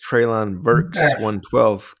 1-8 gets Treylon Burks.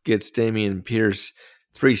 1-12 gets Damian Pierce.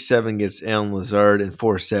 3-7 gets Alan Lazard, and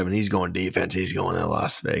 4-7 he's going defense. He's going to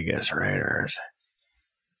Las Vegas Raiders.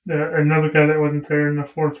 Another guy that wasn't there in the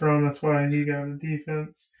 4th round. That's why he got a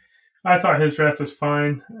defense. I thought his draft was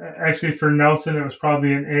fine. Actually, for Nelson, it was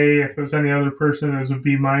probably an A. If it was any other person, it was a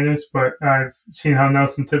B-. But I've seen how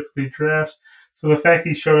Nelson typically drafts. So the fact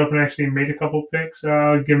he showed up and actually made a couple picks,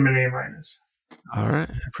 I'll give him an A-. All right,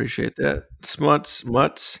 I appreciate that. Mutts,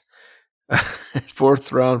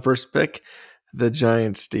 4th round, first pick, the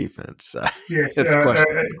Giants defense. Yes, it's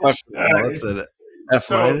questionable. It's an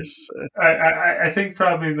F-. I think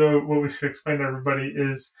probably what we should explain to everybody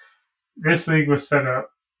is this league was set up.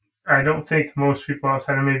 I don't think most people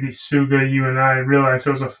outside of maybe Suga, you and I realized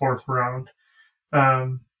it was a 4th round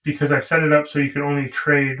because I set it up so you could only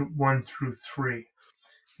trade 1 through 3.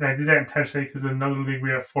 And I did that intentionally because in another league we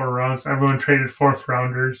have 4 rounds. Everyone traded 4th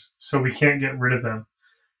rounders, so we can't get rid of them.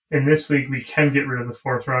 In this league, we can get rid of the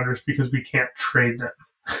 4th rounders because we can't trade them.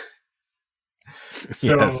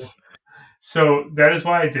 So that is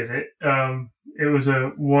why I did it. It was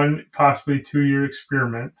a 1, possibly 2-year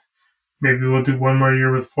experiment. Maybe we'll do 1 more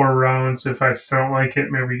year with 4 rounds. If I still don't like it,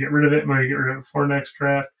 maybe we get rid of it. Maybe get rid of it before next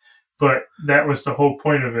draft. But that was the whole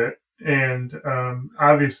point of it. And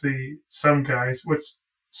obviously, some guys, which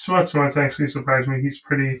Smuts actually surprised me. He's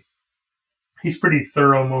pretty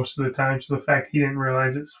thorough most of the time. So the fact he didn't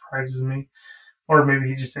realize it surprises me. Or maybe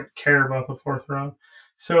he just didn't care about the 4th round.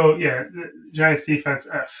 So yeah, the Giants defense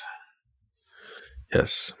F.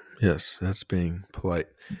 Yes, that's being polite.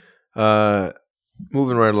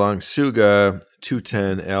 Moving right along, Suga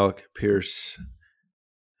 2-10, Alec Pierce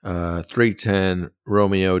 3-10,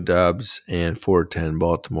 Romeo Doubs, and 4-10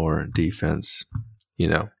 Baltimore defense.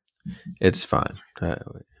 It's fine.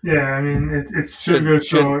 Yeah, I mean it's Suga,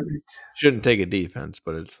 shouldn't take a defense,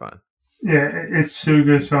 but it's fine. Yeah, it's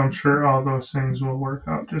Suga, so I'm sure all those things will work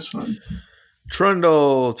out just fine.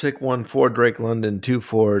 Trundle, pick 1-4, Drake London,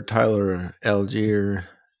 2-4, Tyler Algier,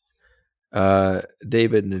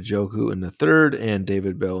 David Njoku in the 3rd, and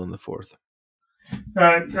David Bell in the 4th.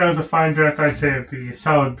 That was a fine draft. I'd say a B, a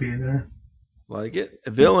solid B there. Like it.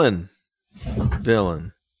 Villain.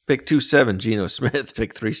 Pick 2-7, Geno Smith.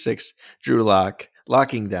 Pick 3-6, Drew Lock,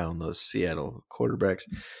 locking down those Seattle quarterbacks.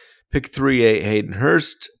 Pick 3-8, Hayden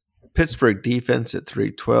Hurst. Pittsburgh defense at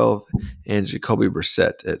 3-12, and Jacoby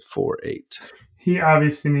Brissett at 4-8. He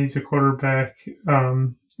obviously needs a quarterback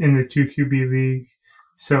in the 2QB league,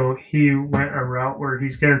 so he went a route where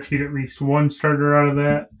he's guaranteed at least 1 starter out of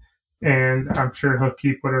that, and I'm sure he'll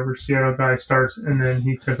keep whatever Seattle guy starts, and then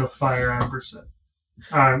he took a flyer on Brissett.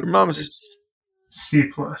 Your mama's C+.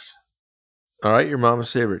 All right, your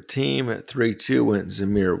mama's favorite team at 3-2 went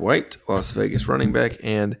Zamir White, Las Vegas running back,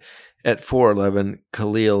 and at 4-11,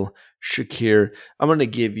 Khalil Shakir. I'm going to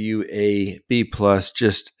give you a B+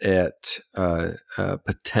 just at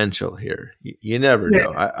potential here. You never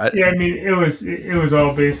know. I mean, it was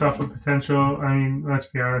all based off of potential. I mean, let's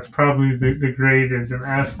be honest. Probably the grade is an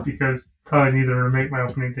F because probably neither will make my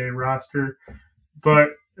opening day roster. But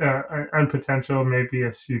on potential, maybe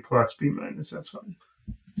a C+, B-. That's fine.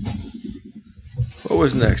 What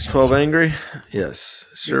was next? 12 Angry? Yes,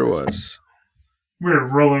 sure was. We're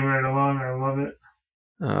rolling right along. I love it.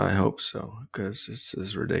 I hope so, because this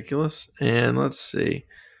is ridiculous. And let's see.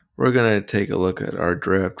 We're going to take a look at our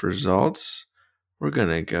draft results. We're going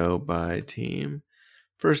to go by team.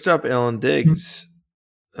 First up, Alan Diggs.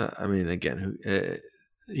 I mean, again,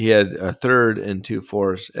 he had a third and 2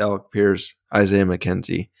 fourths: Alec Pierce, Isaiah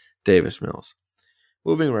McKenzie, Davis Mills.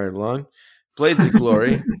 Moving right along, Blades of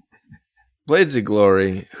Glory. Blades of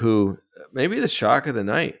Glory, who maybe the shock of the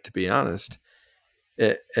night, to be honest,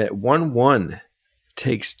 at 1-1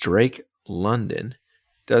 takes Drake London.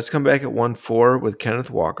 Does come back at 1-4 with Kenneth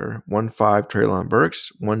Walker, 1-5 Treylon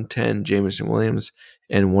Burks, 1-10 Jameson Williams,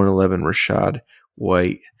 and 1-11 Rashad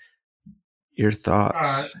White. Your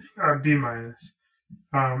thoughts? B-.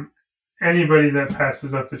 Anybody that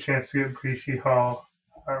passes up the chance to get Breece Hall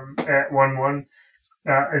at 1-1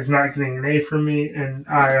 is not getting an A from me, and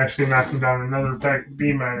I actually knocked him down another pack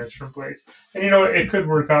B- from Blades. And it could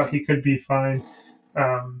work out. He could be fine.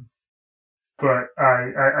 But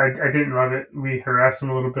I didn't love it. We harassed him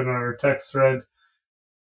a little bit on our text thread.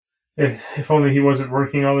 If only he wasn't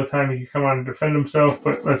working all the time, he could come on and defend himself.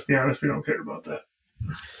 But let's be honest, we don't care about that.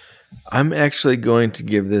 I'm actually going to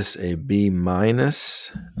give this a B-.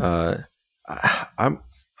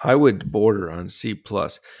 I would border on C+.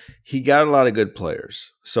 He got a lot of good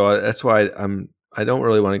players, so that's why I don't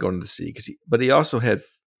really want to go into the C, but he also had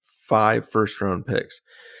 5 first-round picks,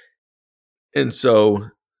 and so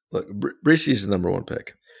look, Breece is the number 1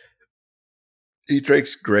 pick.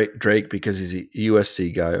 Drake's great, Drake, because he's a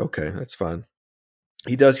USC guy. Okay, that's fine.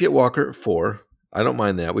 He does get Walker at 4. I don't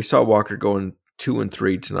mind that. We saw Walker going 2 and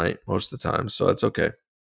 3 tonight most of the time, so that's okay.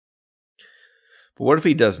 But what if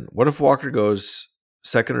he doesn't? What if Walker goes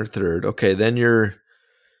second or third? Okay, then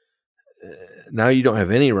now you don't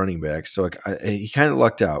have any running backs. So he kind of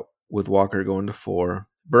lucked out with Walker going to 4.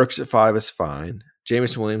 Burks at 5 is fine.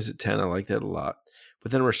 Jameson Williams at 10. I like that a lot.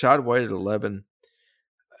 But then Rashad White at 11.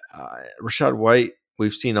 Rashad White,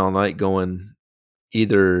 we've seen all night going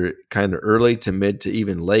either kind of early to mid to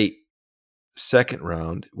even late second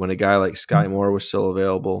round when a guy like Sky Moore was still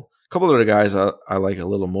available. A couple of other guys I like a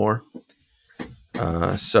little more.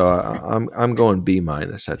 So I'm going B-, I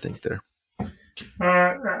think there.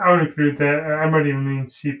 I would agree with that. I might even mean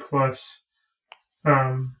C+.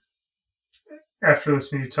 After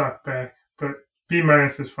listening to you talk back, but B-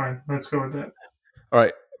 is fine. Let's go with that. All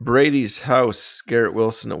right, Brady's House, Garrett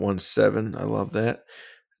Wilson at 1-7. I love that.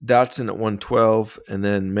 Dotson at 1-12, and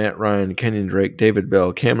then Matt Ryan, Kenyon Drake, David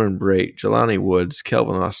Bell, Cameron Brate, Jelani Woods,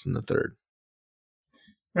 Kelvin Austin III.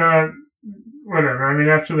 Whatever. I mean,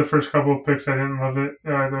 after the first couple of picks, I didn't love it.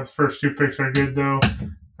 The first 2 picks are good, though.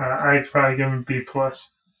 I'd probably give him B+.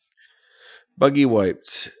 Buggy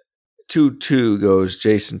wiped. 2-2 goes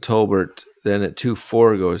Jason Tolbert. Then at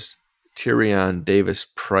 2-4 goes Tyrion Davis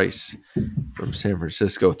Price from San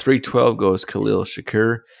Francisco. 3-12 goes Khalil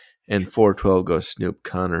Shakir. And 4-12 goes Snoop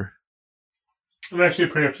Connor. I'm actually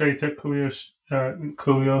pretty upset he took Khalil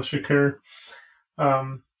Shakir.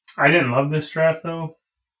 I didn't love this draft, though.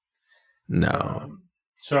 No.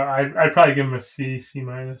 So I'd probably give him a C-.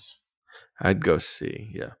 I'd go C,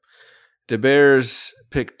 yeah. The Bears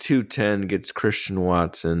pick 210 gets Christian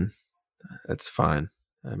Watson. That's fine.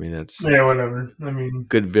 I mean, that's whatever. I mean,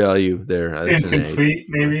 good value there. That's incomplete,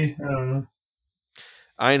 maybe. I don't know.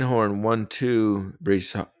 Einhorn 1-2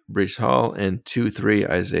 Breece Hall and 2-3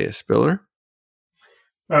 Isaiah Spiller.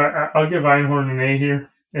 I'll give Einhorn an A here,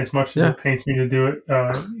 as much as it pains me to do it.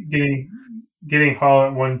 Getting Hall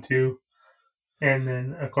at 1-2. And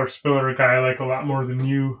then, of course, Spiller, a guy I like a lot more than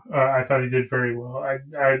you. I thought he did very well. I'd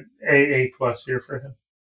A+ here for him.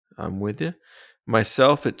 I'm with you.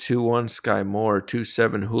 Myself at 2-1, Sky Moore,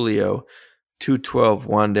 2-7, Julio, 2-12,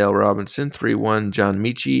 Wan'Dale Robinson, 3-1, John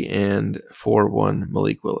Michie, and 4-1,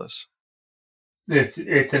 Malik Willis. It's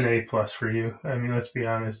an A+ for you. I mean, let's be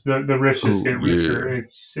honest. The risks just get richer. Yeah.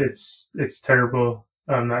 It's terrible.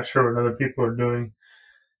 I'm not sure what other people are doing,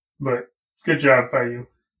 but good job by you.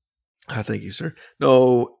 Thank you, sir.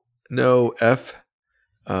 No F.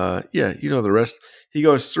 Yeah, you know the rest. He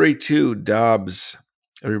goes 3-2 Dobbs,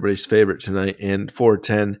 everybody's favorite tonight, and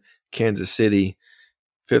 4-10 Kansas City,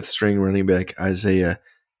 5th string running back Isaiah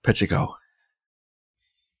Pacheco.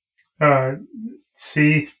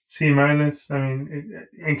 C-. I mean,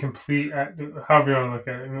 incomplete. However you want to look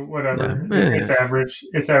at it, I mean, whatever. Yeah. It's average.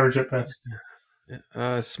 It's average at best.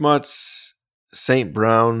 Smuts, St.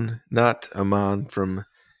 Brown, not Amon from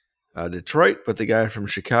Detroit, but the guy from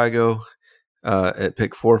Chicago at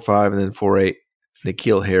pick 4-5 and then 4-8,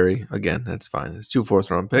 N'Keal Harry. Again, that's fine. It's 2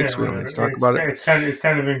 4th-round picks. We don't need to talk about it. It's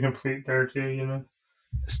kind of incomplete there too, you know.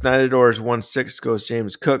 Snyderdor's 1-6 goes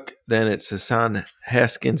James Cook. Then it's Hassan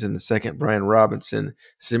Haskins in the second, Brian Robinson,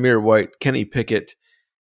 Zamir White, Kenny Pickett,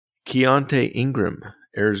 Keontae Ingram,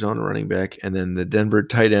 Arizona running back, and then the Denver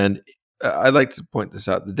tight end. I'd like to point this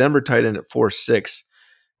out. The Denver tight end at 4-6,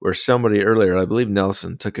 where somebody earlier, I believe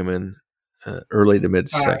Nelson, took him in early to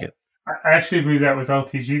mid-second. I actually believe that was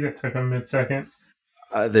LTG that took him mid-second.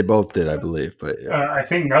 They both did, I believe. But yeah. I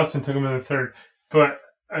think Nelson took him in the third. But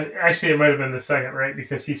actually, it might have been the second, right?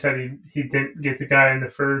 Because he said he didn't get the guy in the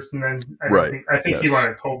first, and then I think he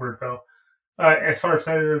wanted Tolbert, though. As far as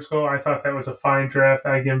Senators go, I thought that was a fine draft.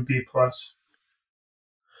 I give him B+.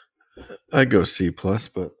 I go C+,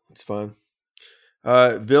 but it's fine.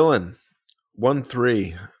 Villain,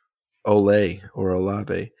 1-3, Olay or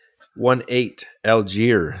Olave. 1-8,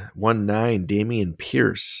 Algier. 1-9, Damian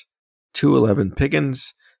Pierce. 2-11,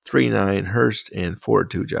 Pickens. 3-9, Hurst. And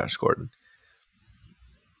 4-2, Josh Gordon.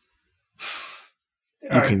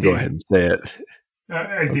 You can go ahead and say it.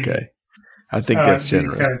 Okay. I think that's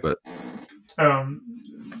generous, but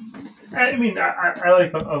I mean, I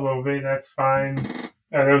like Olave. That's fine.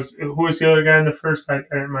 Who was the other guy in the first? I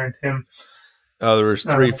didn't mind him. There was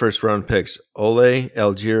 3 first-round picks: Olay,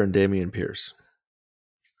 Algier, and Damian Pierce.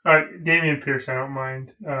 Damian Pierce, I don't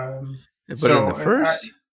mind. But in the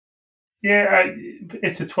first,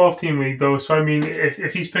 it's a 12-team league though. So I mean,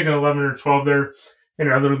 if he's picking 11 or 12 there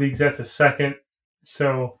in other leagues, that's a second.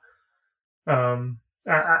 So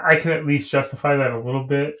I can at least justify that a little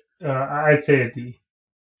bit. I'd say a D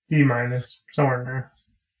minus, somewhere in there.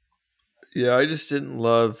 Yeah, I just didn't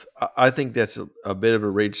love. I think that's a bit of a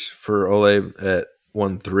reach for Ole at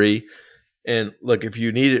 1-3. And look, if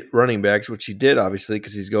you need running backs, which he did obviously,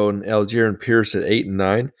 because he's going Algier and Pierce at 8 and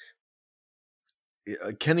 9.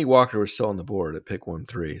 Kenny Walker was still on the board at pick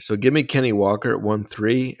 1-3. So give me Kenny Walker at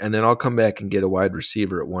 1-3, and then I'll come back and get a wide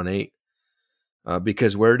receiver at 1-8.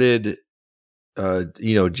 Because where did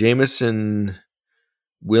Jameson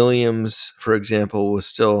Williams, for example, was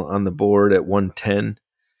still on the board at 110.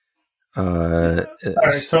 All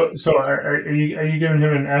right, so are you giving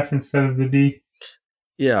him an F instead of the D?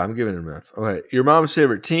 Yeah, I'm giving him an F. Okay, your mom's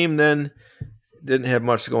favorite team then didn't have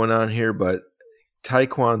much going on here, but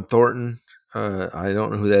Tyquan Thornton, I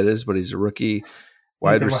don't know who that is, but he's a rookie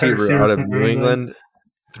wide receiver out of New England,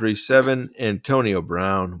 3-7. Antonio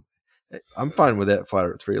Brown, I'm fine with that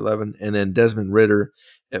flyer at 3-11, and then Desmond Ridder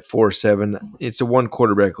at 4-7. It's a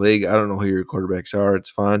 1-quarterback league. I don't know who your quarterbacks are.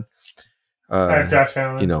 It's fine. Josh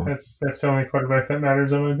Allen. That's the only quarterback that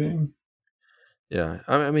matters on my team. Yeah,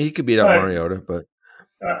 I mean he could beat out Mariota, but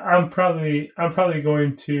I'm probably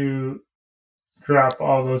going to drop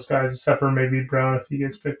all those guys except for maybe Brown if he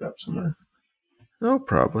gets picked up somewhere. Oh,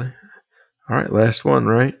 probably. All right, last one,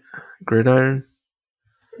 right? Gridiron.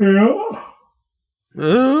 Yeah.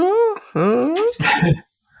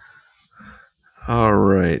 All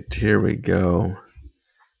right, here we go.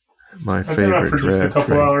 My favorite for draft. Just a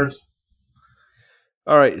couple hours.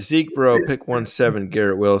 All right, Zeke, bro, pick 1-7,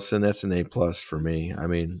 Garrett Wilson. That's an A+ for me. I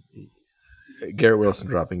mean, Garrett Wilson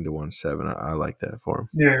dropping to 1-7. I like that for him.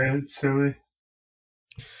 Yeah, it's silly.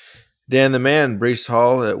 Dan the Man, Breece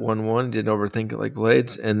Hall at 1-1. Didn't overthink it like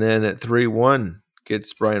Blades. And then at 3-1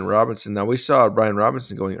 gets Brian Robinson. Now, we saw Brian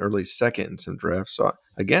Robinson going early second in some drafts. So,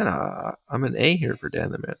 again, I'm an A here for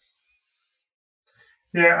Dan the Man.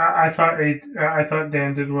 Yeah, I thought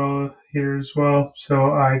Dan did well here as well.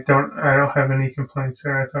 So I don't have any complaints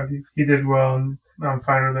there. I thought he did well, and I'm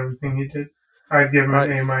fine with everything he did. I'd give him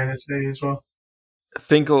an A- as well.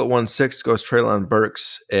 Finkel at 1-6 goes Treylon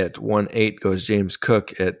Burks. At 1-8 goes James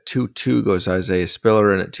Cook. At 2-2 goes Isaiah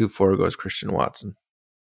Spiller, and at 2-4 goes Christian Watson.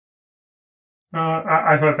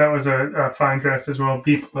 I thought that was a fine draft as well.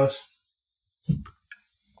 B+. All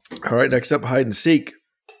right, next up, hide and seek.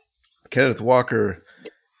 Kenneth Walker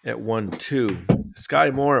at 1-2. Sky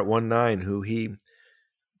Moore at 1-9, who he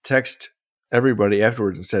texted everybody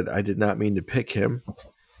afterwards and said, I did not mean to pick him.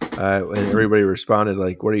 And everybody responded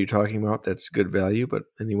like, what are you talking about? That's good value. But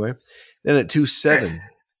anyway, then at 2-7,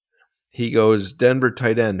 he goes Denver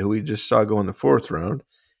tight end, who we just saw go in the 4th round,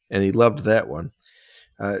 and he loved that one.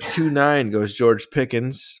 2-9 goes George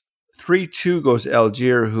Pickens. 3-2 goes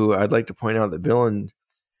Algier, who I'd like to point out that Villain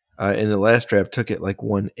in the last draft took it like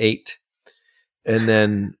 1-8. And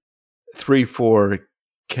then 3-4,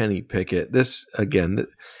 Kenny Pickett. This, again,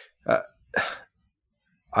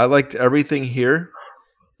 I liked everything here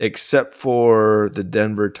except for the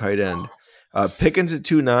Denver tight end. Pickens at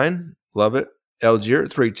 2-9, love it. Algier at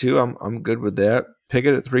 3-2, I'm good with that.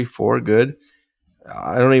 Pickett at 3-4, good.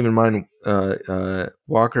 I don't even mind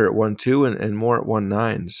Walker at 1-2 and Moore at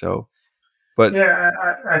 1-9. So, but yeah,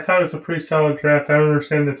 I thought it was a pretty solid draft. I don't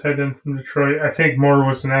understand the tight end from Detroit. I think Moore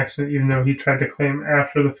was an accident, even though he tried to claim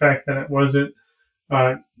after the fact that it wasn't.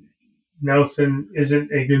 Nelson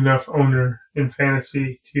isn't a good enough owner in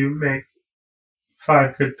fantasy to make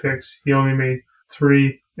 5 good picks. He only made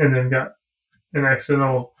 3 and then got an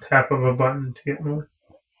accidental tap of a button to get more.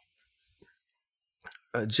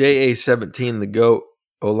 JA17, the GOAT,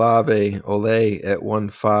 Olave at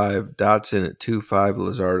 1.5, Dotson at 2.5,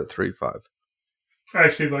 Lazard at 3.5. I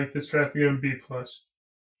actually like this draft to give him B+. Yeah,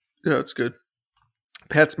 that's good.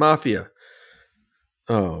 Pat's Mafia.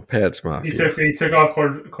 Oh, Pat's Mafia. He took all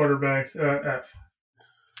quarterbacks F.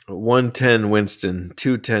 110 Winston,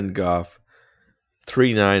 210 Goff,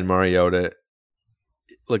 3.9 Mariota.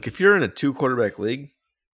 Look, if you're in a 2-quarterback league,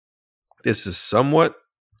 this is somewhat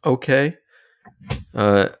okay.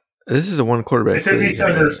 This is a 1-quarterback league. It's at least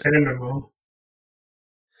understandable.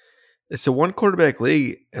 It's a 1-quarterback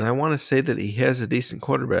league, and I want to say that he has a decent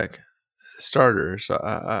quarterback starter. So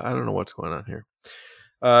I don't know what's going on here.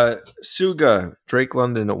 Suga, Drake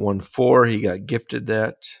London at 1.4. He got gifted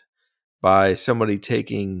that by somebody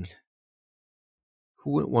taking –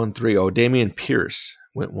 who went 1.3? Oh, Dameon Pierce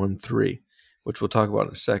went 1.3, which we'll talk about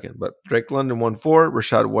in a second. But Drake London 1.4,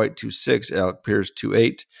 Rachaad White 2.6, Alec Pierce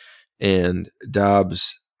 2.8, and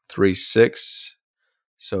Dobbs 3.6.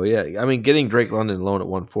 So, yeah, I mean, getting Drake London alone at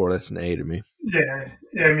 1.4, that's an A to me. Yeah,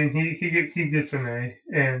 I mean, he gets an A,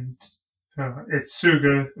 and it's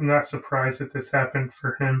Suga. I'm not surprised that this happened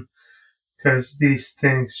for him because these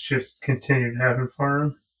things just continue to happen for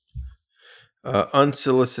him.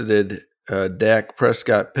 Unsolicited Dak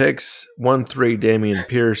Prescott picks, 1.3 Dameon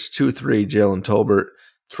Pierce, 2.3 Jalen Tolbert,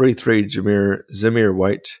 3.3 Zamir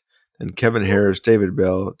White, and Kevin Harris, David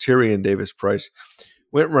Bell, Tyrion Davis-Price.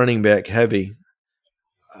 Went running back heavy.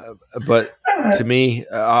 But to me,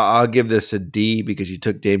 I'll give this a D because you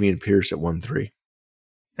took Dameon Pierce at 1.3.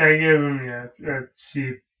 I give him a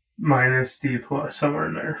C minus, D plus, somewhere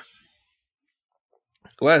in there.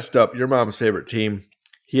 Last up, your mom's favorite team.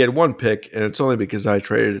 He had 1 pick, and it's only because I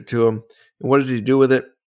traded it to him. And what does he do with it?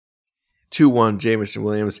 2-1 Jameson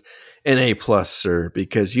Williams, an A plus, sir,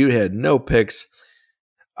 because you had no picks.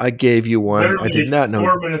 I gave you one. Literally I did not know.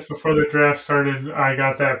 4 minutes before the draft started, I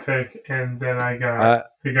got that pick, and then I got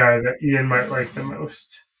the guy that Ian might like the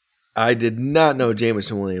most. I did not know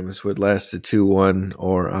Jameson Williams would last to 2-1,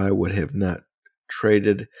 or I would have not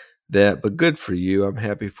traded that. But good for you. I'm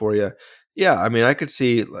happy for you. Yeah, I mean, I could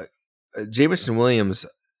see like Jameson Williams,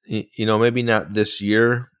 you know, maybe not this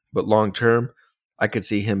year, but long term, I could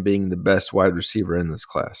see him being the best wide receiver in this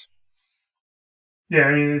class. Yeah,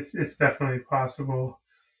 I mean, it's definitely possible.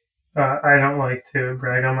 I don't like to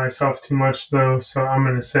brag on myself too much, though, so I'm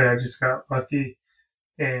going to say I just got lucky.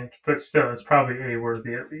 But still, it's probably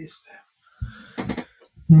A-worthy at least.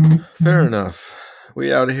 Fair enough.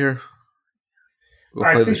 We out of here?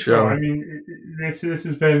 We'll play the show. So. I mean, this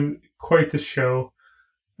has been quite the show.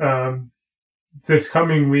 This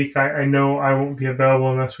coming week, I know I won't be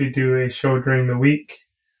available unless we do a show during the week.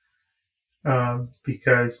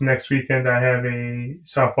 Because next weekend I have a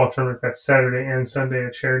softball tournament that's Saturday and Sunday,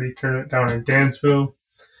 a charity tournament down in Dansville.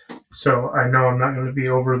 So I know I'm not going to be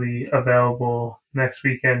overly available next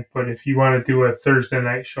weekend, but if you want to do a Thursday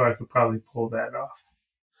night show, I could probably pull that off.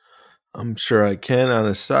 I'm sure I can. On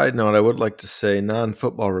a side note, I would like to say,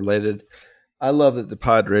 non-football related, I love that the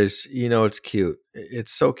Padres, you know, it's cute.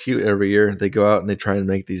 It's so cute every year. They go out and they try and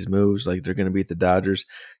make these moves like they're going to beat the Dodgers.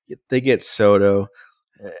 They get Soto.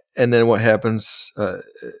 And then what happens,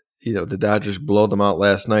 you know, the Dodgers blow them out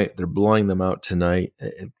last night. They're blowing them out tonight.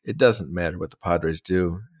 It doesn't matter what the Padres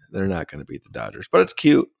do. They're not going to beat the Dodgers. But it's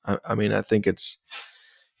cute. I mean, I think it's,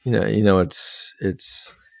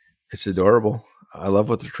 it's adorable. I love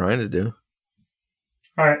what they're trying to do.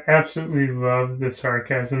 I absolutely love the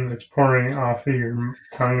sarcasm that's pouring off of your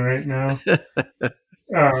tongue right now.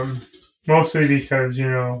 Mostly because,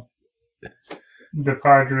 you know, the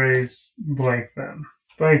Padres blank them.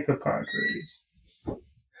 Blank the Padres.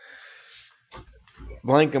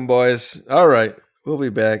 Blank them, boys. All right. We'll be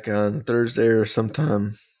back on Thursday or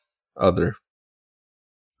sometime other.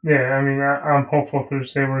 Yeah, I mean, I'm hopeful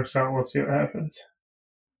Thursday works out. We'll see what happens.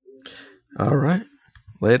 All right.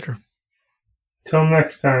 Later. Till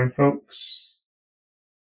next time, folks.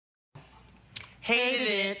 Hate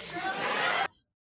it.